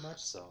bit. Too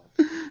much salt.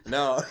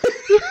 No.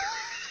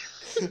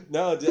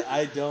 No,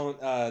 I don't.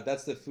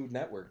 That's the Food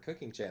Network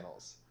cooking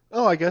channels.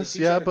 Oh, I guess,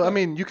 yeah. But, I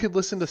mean, you could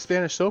listen to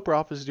Spanish soap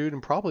operas, dude,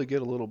 and probably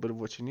get a little bit of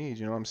what you need.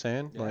 You know what I'm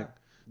saying? Yeah. Like,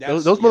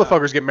 those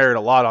motherfuckers get married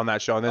a lot on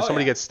that show, and then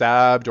somebody gets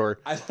stabbed or...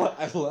 I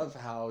love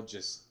how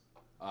just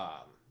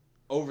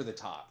over the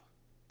top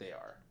they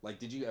are. Like,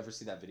 did you ever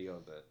see that video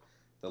of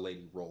the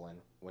lady rolling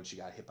when she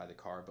got hit by the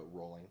car, but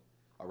rolling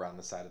around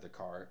the side of the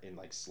car in,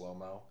 like,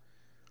 slow-mo?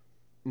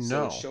 No.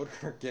 So it showed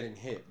her getting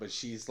hit, but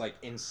she's, like,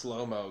 in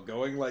slow-mo,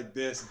 going like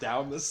this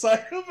down the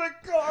side of the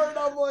car, and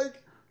I'm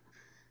like...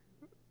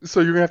 So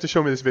you're gonna have to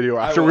show me this video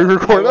after we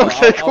record.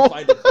 Okay, cool. I'll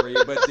find it for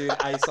you. But dude,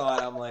 I saw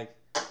it. I'm like,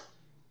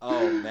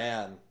 oh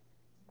man.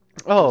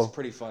 Oh, it's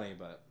pretty funny,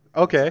 but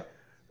okay.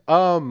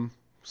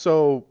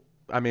 So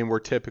I mean, we're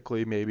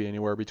typically maybe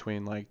anywhere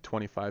between like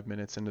 25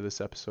 minutes into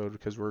this episode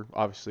because we're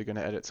obviously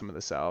gonna edit some of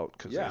this out.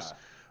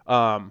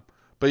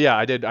 But yeah,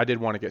 I did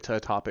want to get to a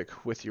topic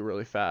with you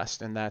really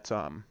fast, and that's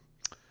do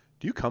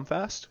you come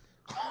fast?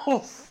 Oh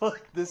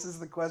fuck! This is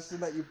the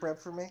question that you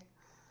prepped for me.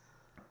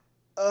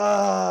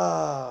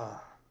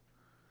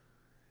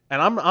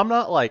 And I'm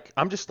not like,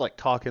 I'm just like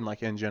talking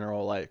like in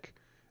general, like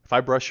if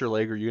I brush your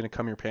leg, are you gonna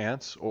cum your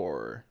pants,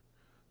 or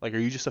like are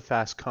you just a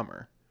fast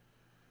cummer?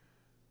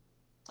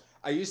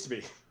 I used to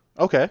be.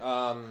 Okay.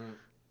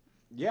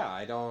 Yeah,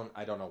 I don't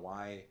know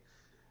why.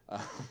 God,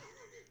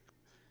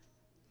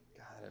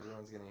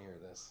 everyone's gonna hear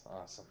this.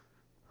 Awesome.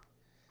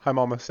 Hi,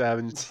 Mama Sav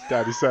and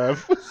Daddy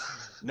Sav.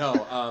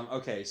 No.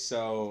 Okay.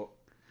 So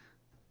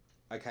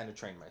I kind of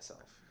trained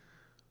myself.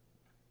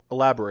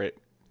 Elaborate.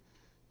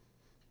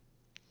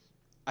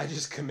 I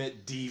just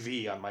commit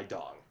DV on my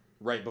dog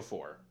right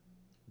before.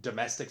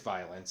 Domestic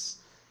violence.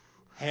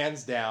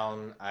 Hands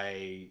down,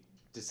 I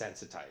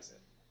desensitize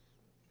it.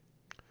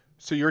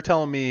 So you're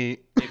telling me...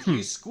 If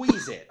you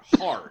squeeze it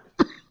hard...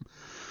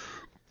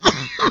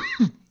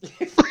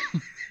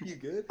 You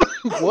good?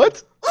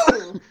 What?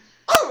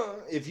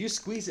 If you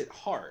squeeze it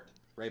hard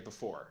right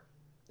before,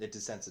 it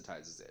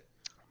desensitizes it.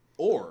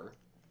 Or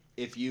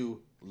if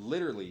you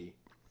literally...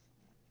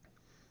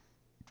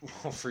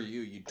 Well, for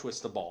you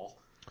twist a ball.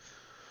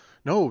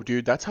 No,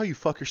 dude, that's how you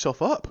fuck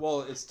yourself up.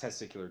 Well, it's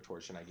testicular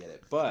torsion, I get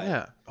it. But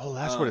yeah. Oh,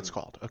 that's what it's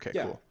called. Okay,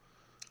 yeah. Cool.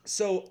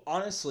 So,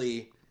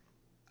 honestly,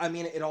 I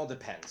mean, it all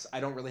depends.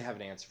 I don't really have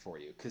an answer for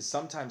you. Because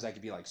sometimes I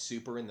could be, like,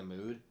 super in the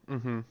mood.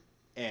 Mm-hmm.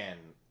 And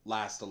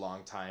last a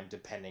long time,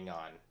 depending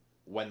on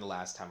when the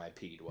last time I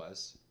peed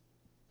was.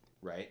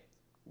 Right?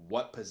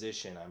 What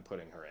position I'm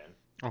putting her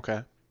in.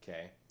 Okay.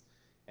 Okay.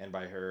 And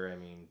by her, I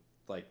mean,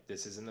 like,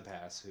 this is in the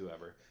past,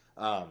 whoever.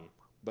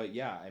 But,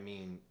 yeah, I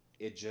mean...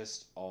 It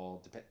just all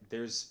depends.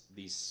 There's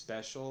these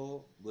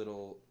special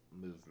little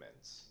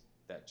movements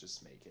that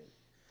just make it.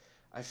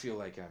 I feel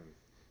like I'm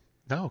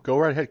No, go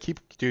right ahead.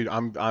 Dude.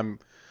 I'm You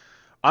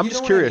know just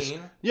what I curious.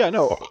 mean? Yeah,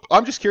 no,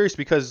 I'm just curious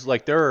because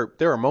like there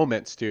are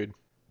moments, dude,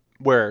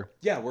 where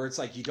Yeah, where it's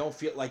like you don't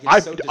feel like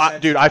it's so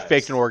dude, I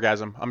faked an desensitized.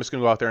 orgasm. I'm just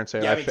gonna go out there and say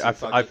it. Yeah, me too.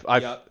 Fuck it.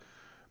 I've Yep.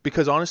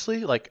 because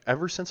honestly, like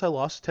ever since I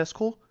lost a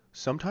testicle,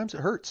 sometimes it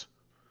hurts.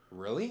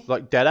 Really?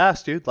 Like dead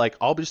ass, dude. Like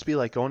I'll just be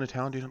like going to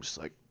town, dude. I'm just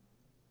like,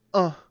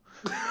 uh.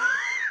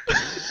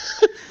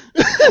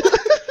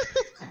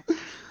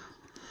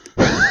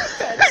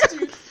 That's,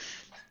 dude.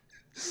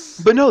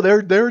 But no,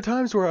 there are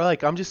times where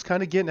like I'm just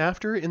kind of getting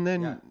after it, and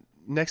then Yeah.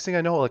 next thing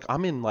I know, like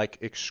I'm in like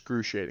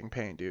excruciating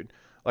pain, dude.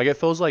 Like it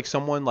feels like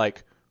someone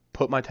like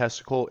put my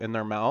testicle in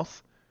their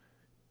mouth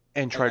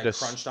and And tried like to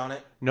crunched on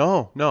it.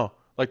 no,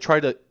 like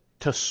tried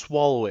to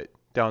swallow it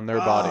down their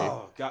body.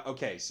 Oh god.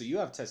 Okay, so you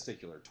have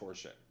testicular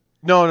torsion.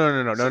 No,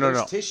 So no, there's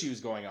no.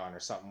 tissues going on or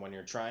something when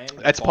you're trying. The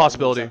That's a ball moves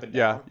possibility. up and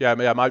Yeah, down.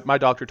 yeah. My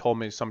doctor told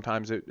me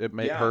sometimes it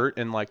may Yeah. hurt,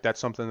 and like that's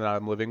something that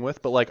I'm living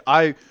with. But like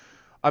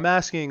I'm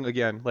asking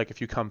again, like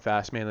if you come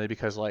fast, mainly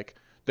because like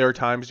there are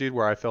times, dude,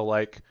 where I feel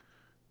like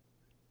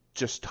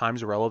just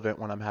time's irrelevant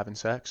when I'm having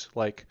sex.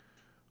 Like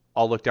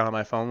I'll look down at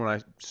my phone when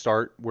I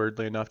start,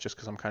 weirdly enough, just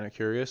because I'm kind of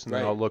curious, and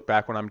then I'll Right. look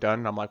back when I'm done,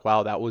 and I'm like,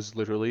 wow, that was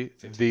literally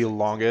 15 the seconds.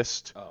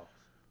 longest Oh.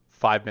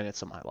 5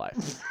 minutes of my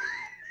life.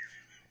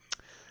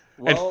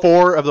 And Well,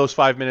 4 of those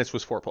 5 minutes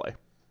was foreplay.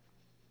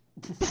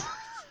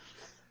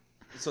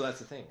 so that's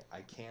the thing.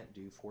 I can't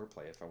do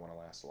foreplay if I want to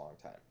last a long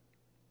time.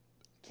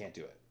 Can't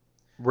do it.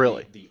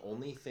 Really? The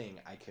only thing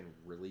I can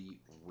really,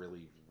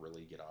 really,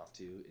 really get off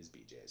to is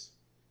BJ's.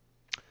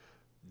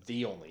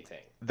 The only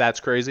thing. That's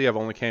crazy. I've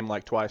only came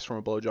like twice from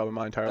a blowjob in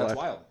my entire That's life.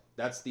 wild.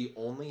 That's the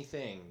only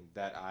thing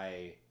that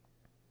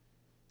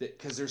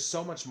because there's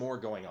so much more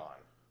going on.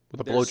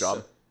 With a There's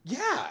blowjob.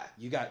 Yeah,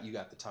 you got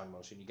the tongue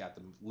motion, you got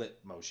the lip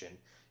motion,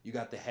 you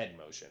got the head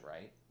motion,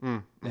 right?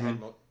 The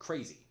head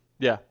crazy.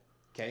 Yeah.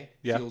 Okay?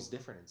 Yeah. Feels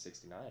different in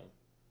 69.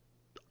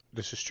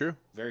 This is true.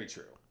 Very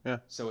true. Yeah.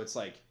 So it's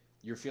like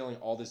you're feeling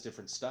all this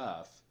different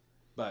stuff,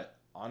 but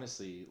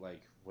honestly,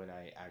 like when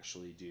I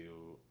actually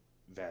do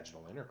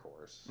vaginal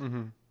intercourse,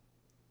 Mm-hmm.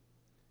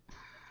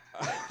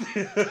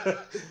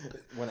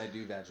 when I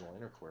do vaginal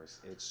intercourse,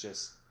 it's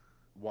just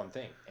one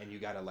thing, and you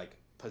got to like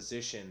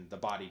position the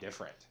body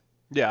different.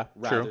 Yeah.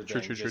 Rather True.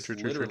 than True. just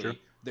literally,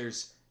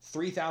 there's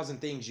 3,000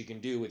 things you can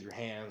do with your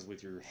hands,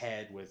 with your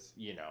head, with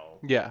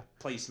Yeah.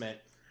 placement,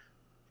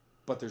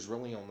 but there's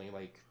really only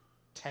like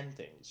 10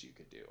 things you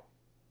could do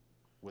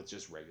with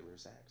just regular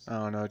sex.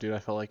 Oh no, dude! I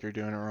feel like you're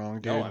doing it wrong,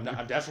 dude. No, I'm not.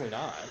 I'm definitely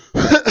not.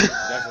 I'm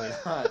definitely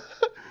not.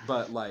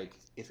 But like,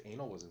 if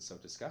anal wasn't so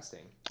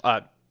disgusting,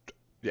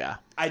 Yeah,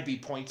 I'd be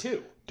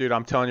 0.2. dude.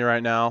 I'm telling you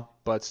right now,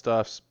 butt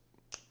stuff's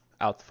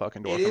out the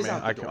fucking door It for is me.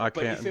 out the door. I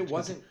But can't. if it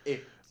wasn't,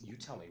 if you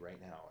tell me right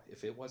now,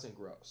 if it wasn't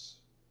gross,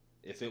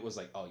 if it was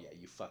like, oh yeah,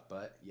 you fuck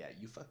butt, yeah,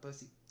 you fuck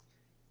pussy.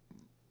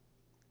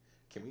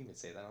 Can we even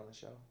say that on the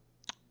show?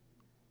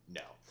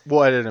 No.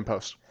 We'll edit in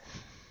post.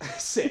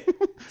 Sick.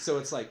 So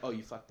it's like, oh,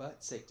 you fuck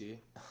butt, sick, dude.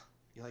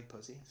 You like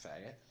pussy,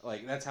 faggot.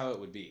 Like that's how it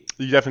would be.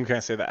 You definitely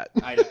can't say that.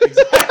 I know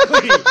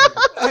exactly.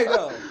 I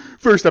know.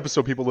 First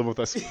episode, people live with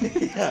us.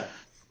 Yeah.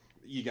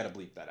 You gotta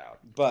bleep that out.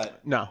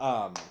 But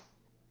No.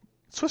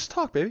 Swiss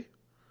talk, baby.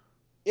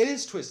 it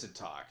is twisted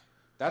talk.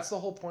 That's the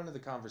whole point of the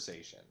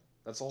conversation.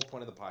 That's the whole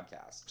point of the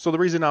podcast. So the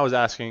reason I was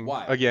asking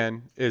Why?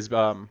 again is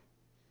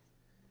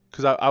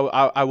because I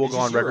will It's go just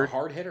on you're a record.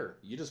 hard hitter.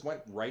 You just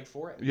went right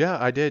for it. Yeah,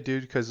 I did,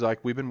 dude. Because like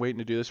we've been waiting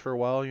to do this for a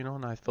while,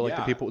 and I feel like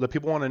Yeah. the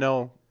people want to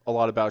know a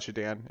lot about you,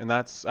 Dan, and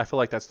I feel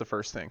like that's the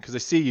first thing because they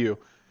see you.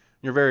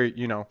 You're very,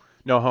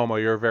 no homo.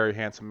 You're a very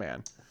handsome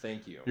man.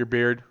 Thank you. Your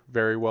beard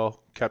very well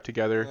kept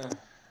together. Eh,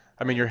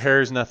 I mean, your hair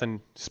is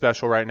nothing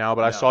special right now,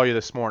 but I No. saw you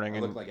this morning, I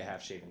and look like a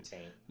half-shaven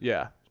taint.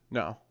 yeah,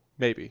 no,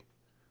 maybe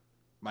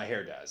My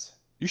hair does.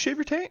 you shave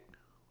your taint.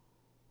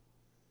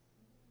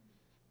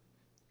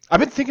 I've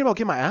been thinking about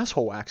getting my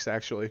asshole waxed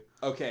actually.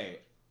 Okay.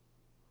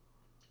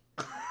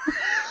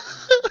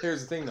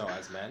 Here's the thing, though,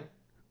 as men,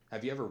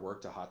 have you ever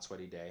worked a hot,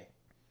 sweaty day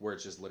where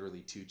it's just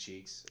literally two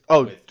cheeks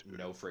with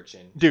no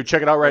friction? Dude,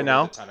 check it out or right with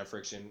now. a ton of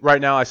friction. Right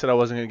now, I said I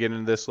wasn't gonna get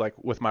into this like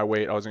with my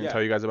weight. I was gonna Yeah.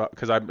 tell you guys about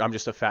because I'm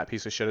just a fat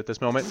piece of shit at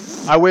this moment.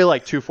 I weigh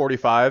like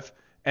 245,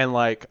 and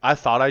like I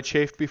thought I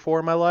chafed before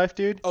in my life,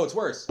 dude. Oh, it's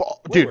worse. Way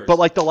Dude, worse. but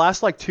like the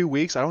last like 2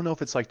 weeks, I don't know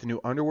if it's like the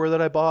new underwear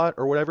that I bought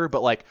or whatever,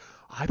 but like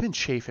I've been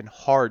chafing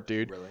hard,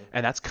 dude. Really?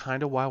 And that's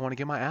kind of why I want to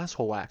get my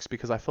asshole waxed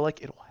because I feel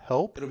like it'll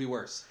help. It'll be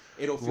worse.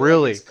 It'll feel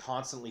Really? like it's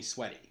constantly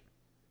sweaty.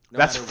 No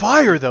That's matter what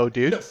fire you- though,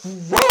 dude.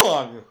 No,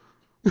 wrong.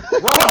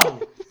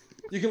 Wrong.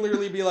 You can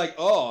literally be like,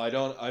 "Oh, I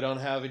don't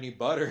have any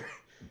butter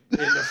in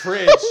the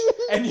fridge,"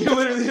 and you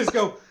literally just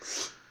go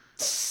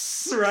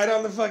right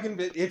on the fucking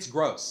bit. It's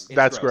gross. It's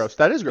That's gross.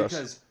 That is gross.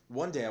 Because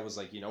one day I was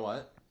like, you know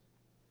what?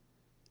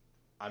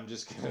 I'm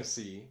just gonna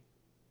see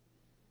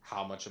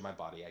how much of my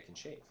body I can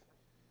shave.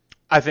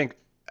 I think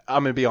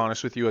I'm gonna be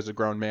honest with you as a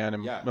grown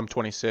man. Yeah. I'm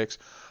 26.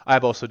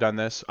 I've also done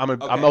this. I'm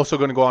Okay. also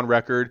going to go on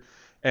record,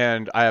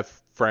 and I have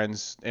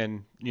friends,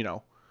 and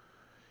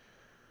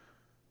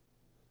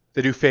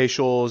they do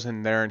facials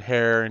and they're in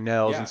hair and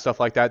nails Yeah. and stuff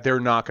like that, they're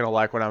not gonna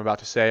like what I'm about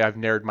to say. I've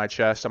nared my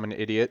chest. I'm an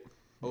idiot.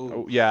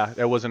 Oh, Yeah,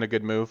 that wasn't a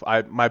good move.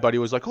 My buddy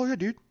was like, "Oh yeah,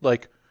 dude,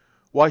 like,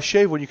 why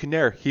shave when you can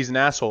nair?" He's an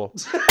asshole.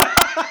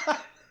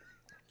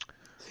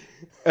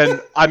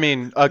 And I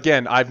mean,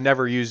 again, I've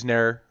never used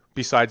nair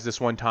besides this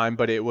one time,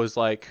 but it was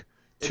like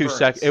It 2 burns.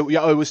 seconds. It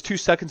was 2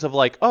 seconds of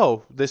like,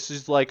 oh, this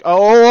is like,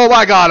 oh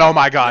my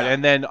god, Yeah.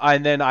 and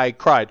then I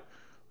cried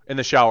in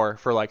the shower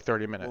for like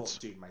 30 well, minutes.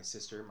 dude, my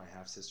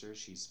half sister,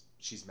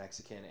 she's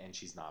Mexican and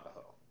she's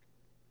Navajo.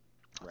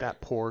 Right?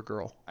 That poor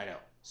girl. I know.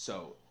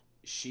 So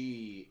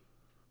she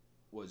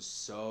was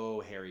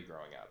so hairy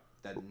growing up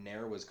that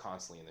Nair was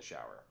constantly in the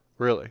shower.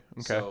 Really?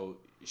 Okay. So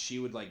she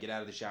would like get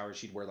out of the shower,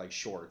 she'd wear like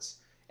shorts,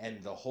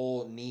 and the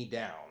whole knee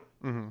down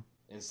Mm-hmm.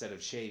 instead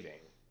of shaving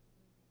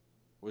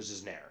was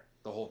just Nair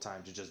the whole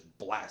time to just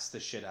blast the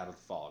shit out of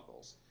the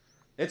follicles.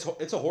 It's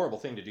a horrible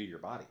thing to do to your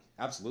body.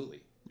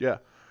 Absolutely. Yeah.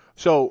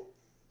 So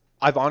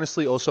I've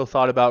honestly also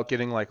thought about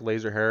getting like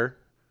laser hair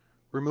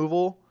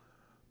removal,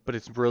 but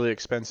it's really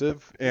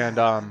expensive. And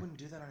I wouldn't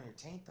do that on your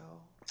taint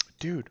though.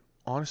 dude,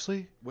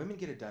 honestly, Women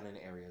get it done in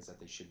areas that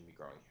they shouldn't be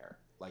growing hair.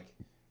 Like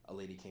a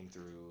lady came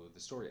through the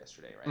store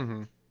yesterday, right?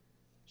 mm-hmm.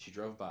 She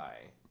drove by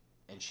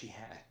and she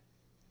had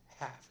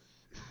half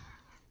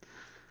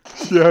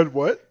She had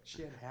what?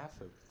 She had half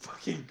a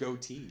fucking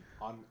goatee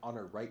on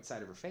her right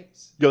side of her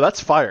face. Yo,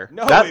 that's fire.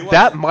 No, that it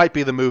that wasn't. might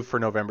be the move for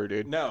November,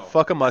 dude. No.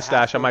 Fuck a the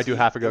mustache. I might do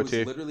half a It goatee.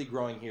 was literally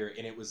growing here,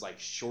 and it was like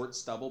short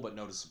stubble, but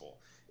noticeable.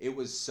 It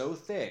was so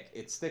thick,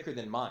 it's thicker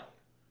than mine.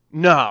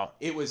 No.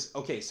 It was,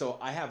 okay, so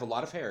I have a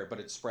lot of hair, but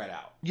it's spread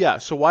out. Yeah.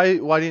 So why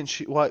didn't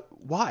she?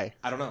 Why?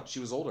 I don't know. She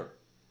was older.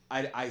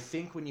 I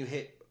think when you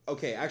hit,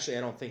 okay, actually,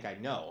 I don't think I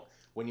know.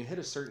 When you hit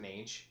a certain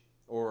age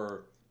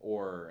or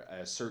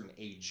a certain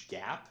age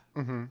gap,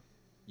 Mm-hmm.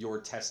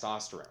 your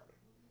testosterone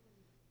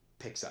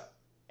picks up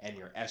and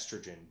your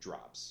estrogen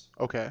drops.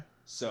 Okay.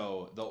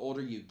 So the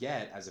older you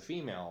get as a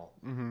female,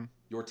 Mm-hmm.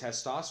 your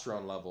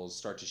testosterone levels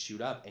start to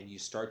shoot up and you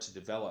start to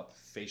develop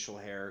facial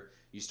hair.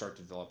 You start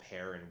to develop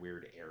hair in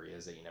weird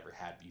areas that you never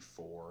had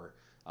before.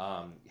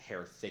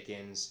 Hair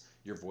thickens.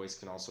 Your voice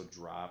can also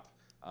drop.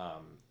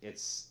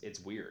 It's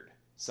weird.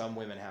 Some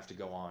women have to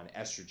go on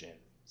estrogen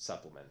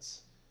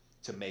supplements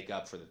to make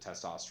up for the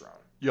testosterone.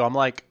 Yo, I'm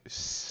like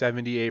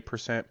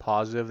 78%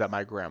 positive that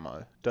my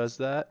grandma does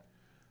that.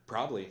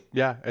 Probably.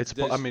 Yeah, it's.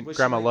 I mean,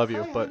 grandma, love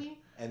you, but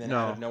And then no.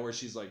 out of nowhere,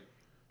 she's like,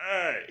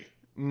 "Hey,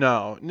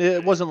 no,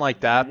 it wasn't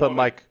like that. But want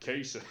like, a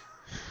case of-"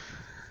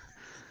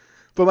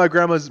 but my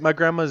grandma's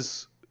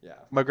Yeah.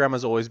 my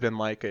grandma's always been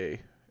like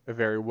a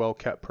very well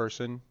kept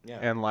person. Yeah.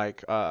 And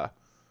like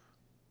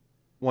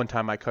one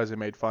time my cousin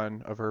made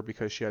fun of her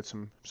because she had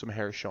some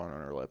hair showing on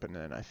her lip, and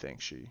then I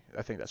think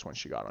that's when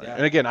she got on Yeah. it.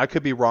 And again, I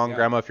could be wrong, Yeah.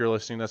 Grandma, if you're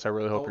listening to this, I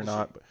really hope How you're old is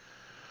not. But...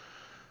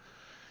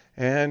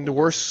 And the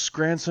worst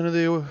grandson of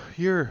the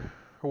year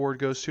award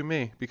goes to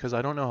me because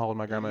I don't know how old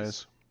my grandma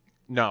is.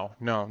 No.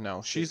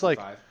 She's like,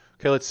 65.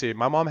 okay, let's see.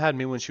 My mom had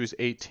me when she was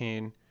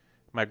 18.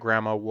 My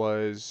grandma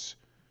was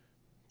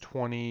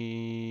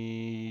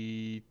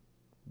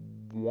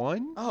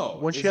 21 Oh,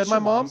 when is she had this my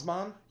your mom. mom's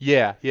mom?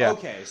 Yeah.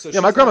 Okay, so Yeah, she's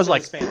my not grandma's the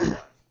like- Hispanic one.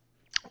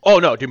 Oh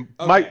no, dude.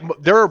 Okay.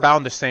 They're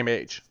around the same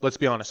age. Let's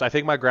be honest. I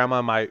think my grandma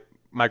and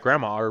my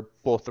grandma are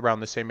both around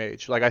the same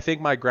age. Like I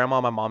think my grandma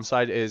on my mom's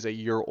side is a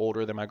year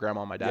older than my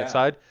grandma on my dad's Yeah.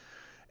 side,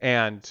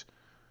 and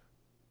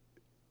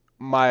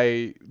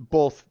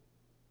both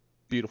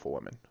beautiful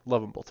women.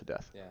 Love them both to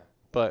death. Yeah.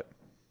 But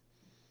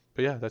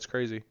yeah, that's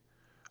crazy.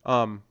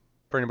 For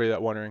anybody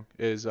that wondering,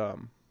 is I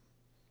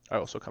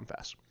also come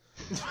fast.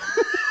 Ain't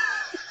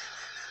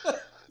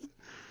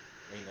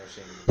no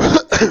shame in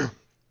it.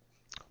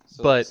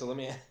 But- so let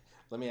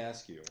me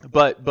ask you.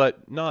 But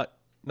not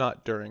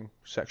during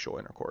sexual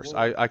intercourse.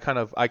 Well- I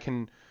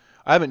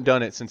haven't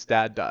done it since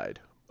Dad died.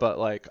 But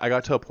like I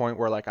got to a point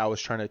where like I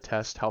was trying to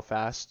test how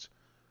fast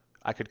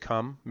I could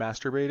come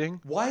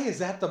masturbating. Why is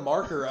that the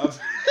marker of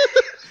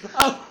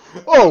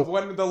Oh,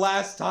 when the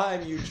last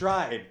time you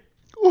tried?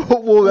 well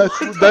What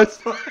the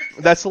fuck?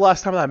 that's the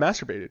last time that I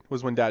masturbated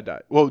was when Dad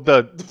died. Well,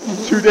 the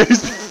 2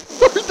 days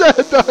before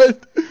Dad died.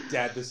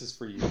 Dad, this is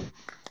for you.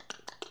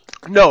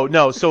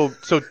 No. So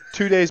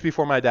 2 days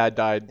before my dad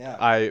died, Yeah.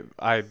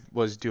 I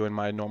was doing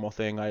my normal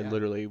thing. I Yeah.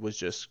 literally was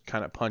just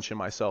kind of punching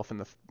myself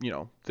in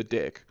the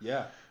dick.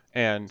 Yeah.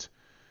 And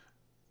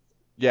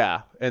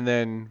yeah, and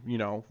then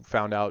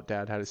found out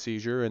Dad had a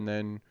seizure, and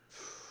then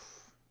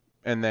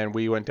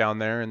we went down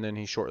there, and then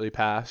he shortly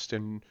passed.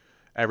 And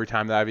every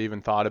time that I've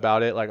even thought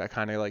about it, like I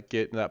kind of like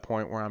get to that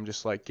point where I'm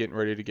just like getting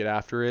ready to get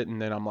after it, and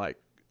then I'm like,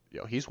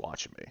 yo, he's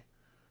watching me.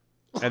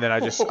 And then I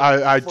just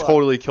I Fuck.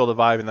 totally kill the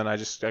vibe, and then I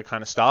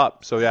kind of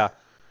stop. So yeah,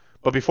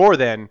 but before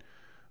then,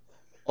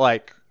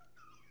 like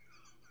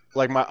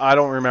I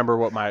don't remember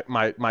what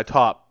my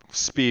top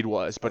speed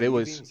was, but Are it you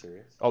was being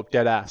serious?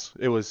 dead ass.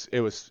 It was.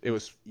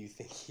 You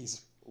think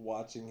he's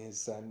watching his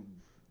son?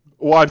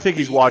 Well, I think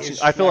he's Beat watching.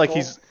 his I feel like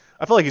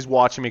schmeckle? he's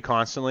watching me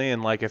constantly,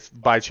 and like if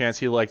by chance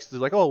he's like,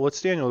 oh,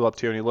 what's Daniel up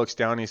to? And he looks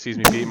down and he sees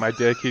me beating my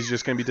dick, he's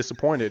just gonna be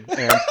disappointed.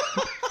 And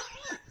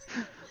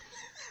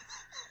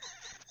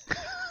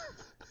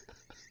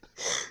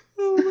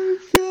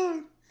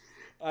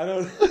I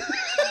don't.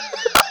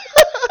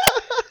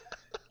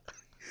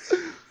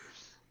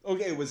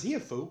 Okay, was he a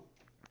fool?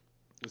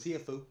 Was he a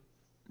fool?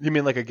 You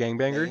mean like a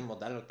gangbanger? Name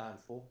Modelo Tan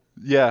Fool.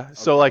 Yeah.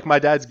 So Okay. like my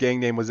dad's gang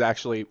name was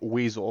actually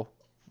Weasel.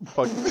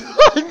 Fuck.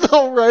 I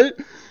know, right?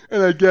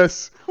 And I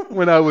guess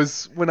when I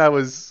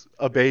was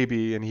a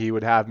baby and he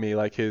would have me,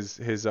 like his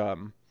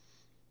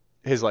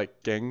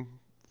like gang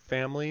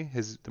family,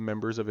 the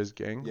members of his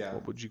gang. Yeah.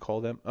 What would you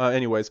call them?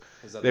 Anyways,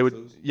 His other they would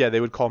fools? they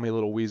would call me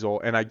Little Weasel,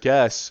 and I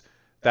guess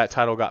that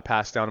title got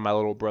passed down to my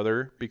little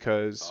brother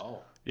because Oh.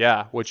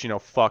 yeah, which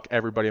fuck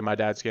everybody in my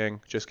dad's gang.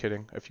 Just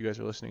kidding. If you guys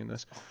are listening to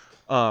this,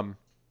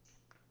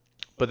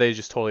 but they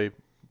just totally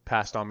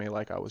passed on me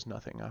like I was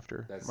nothing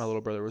after my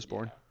little brother was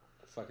born. Yeah.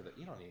 Fuck it.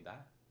 You don't need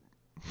that.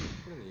 You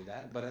don't need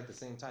that. But at the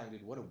same time,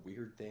 dude, what a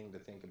weird thing to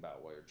think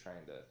about while you're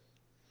trying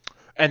to.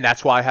 And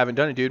that's why I haven't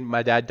done it, dude.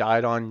 My dad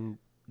died on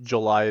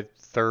July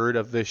 3rd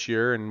of this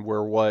year, and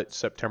we're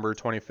September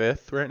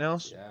 25th right now.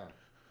 Yeah.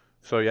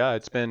 So yeah,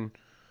 it's been.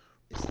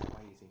 Is that why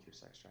you think your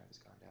sex drive has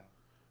gone down?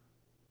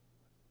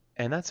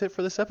 And that's it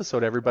for this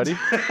episode, everybody.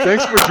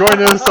 Thanks for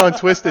joining us on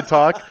Twisted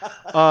Talk.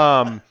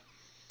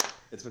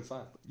 It's been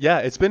fun.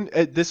 Yeah,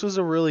 this was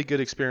a really good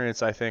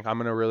experience, I think. I'm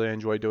going to really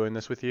enjoy doing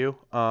this with you.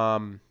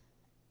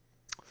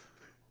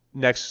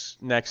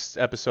 Next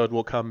episode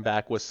we'll come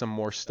back with some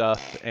more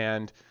stuff,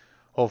 and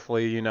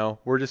hopefully,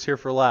 we're just here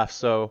for laughs.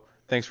 So,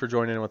 thanks for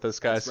joining in with us,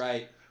 guys. That's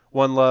right.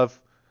 One love.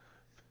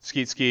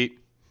 Skeet skeet.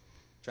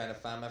 Trying to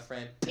find my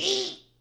friend Pete.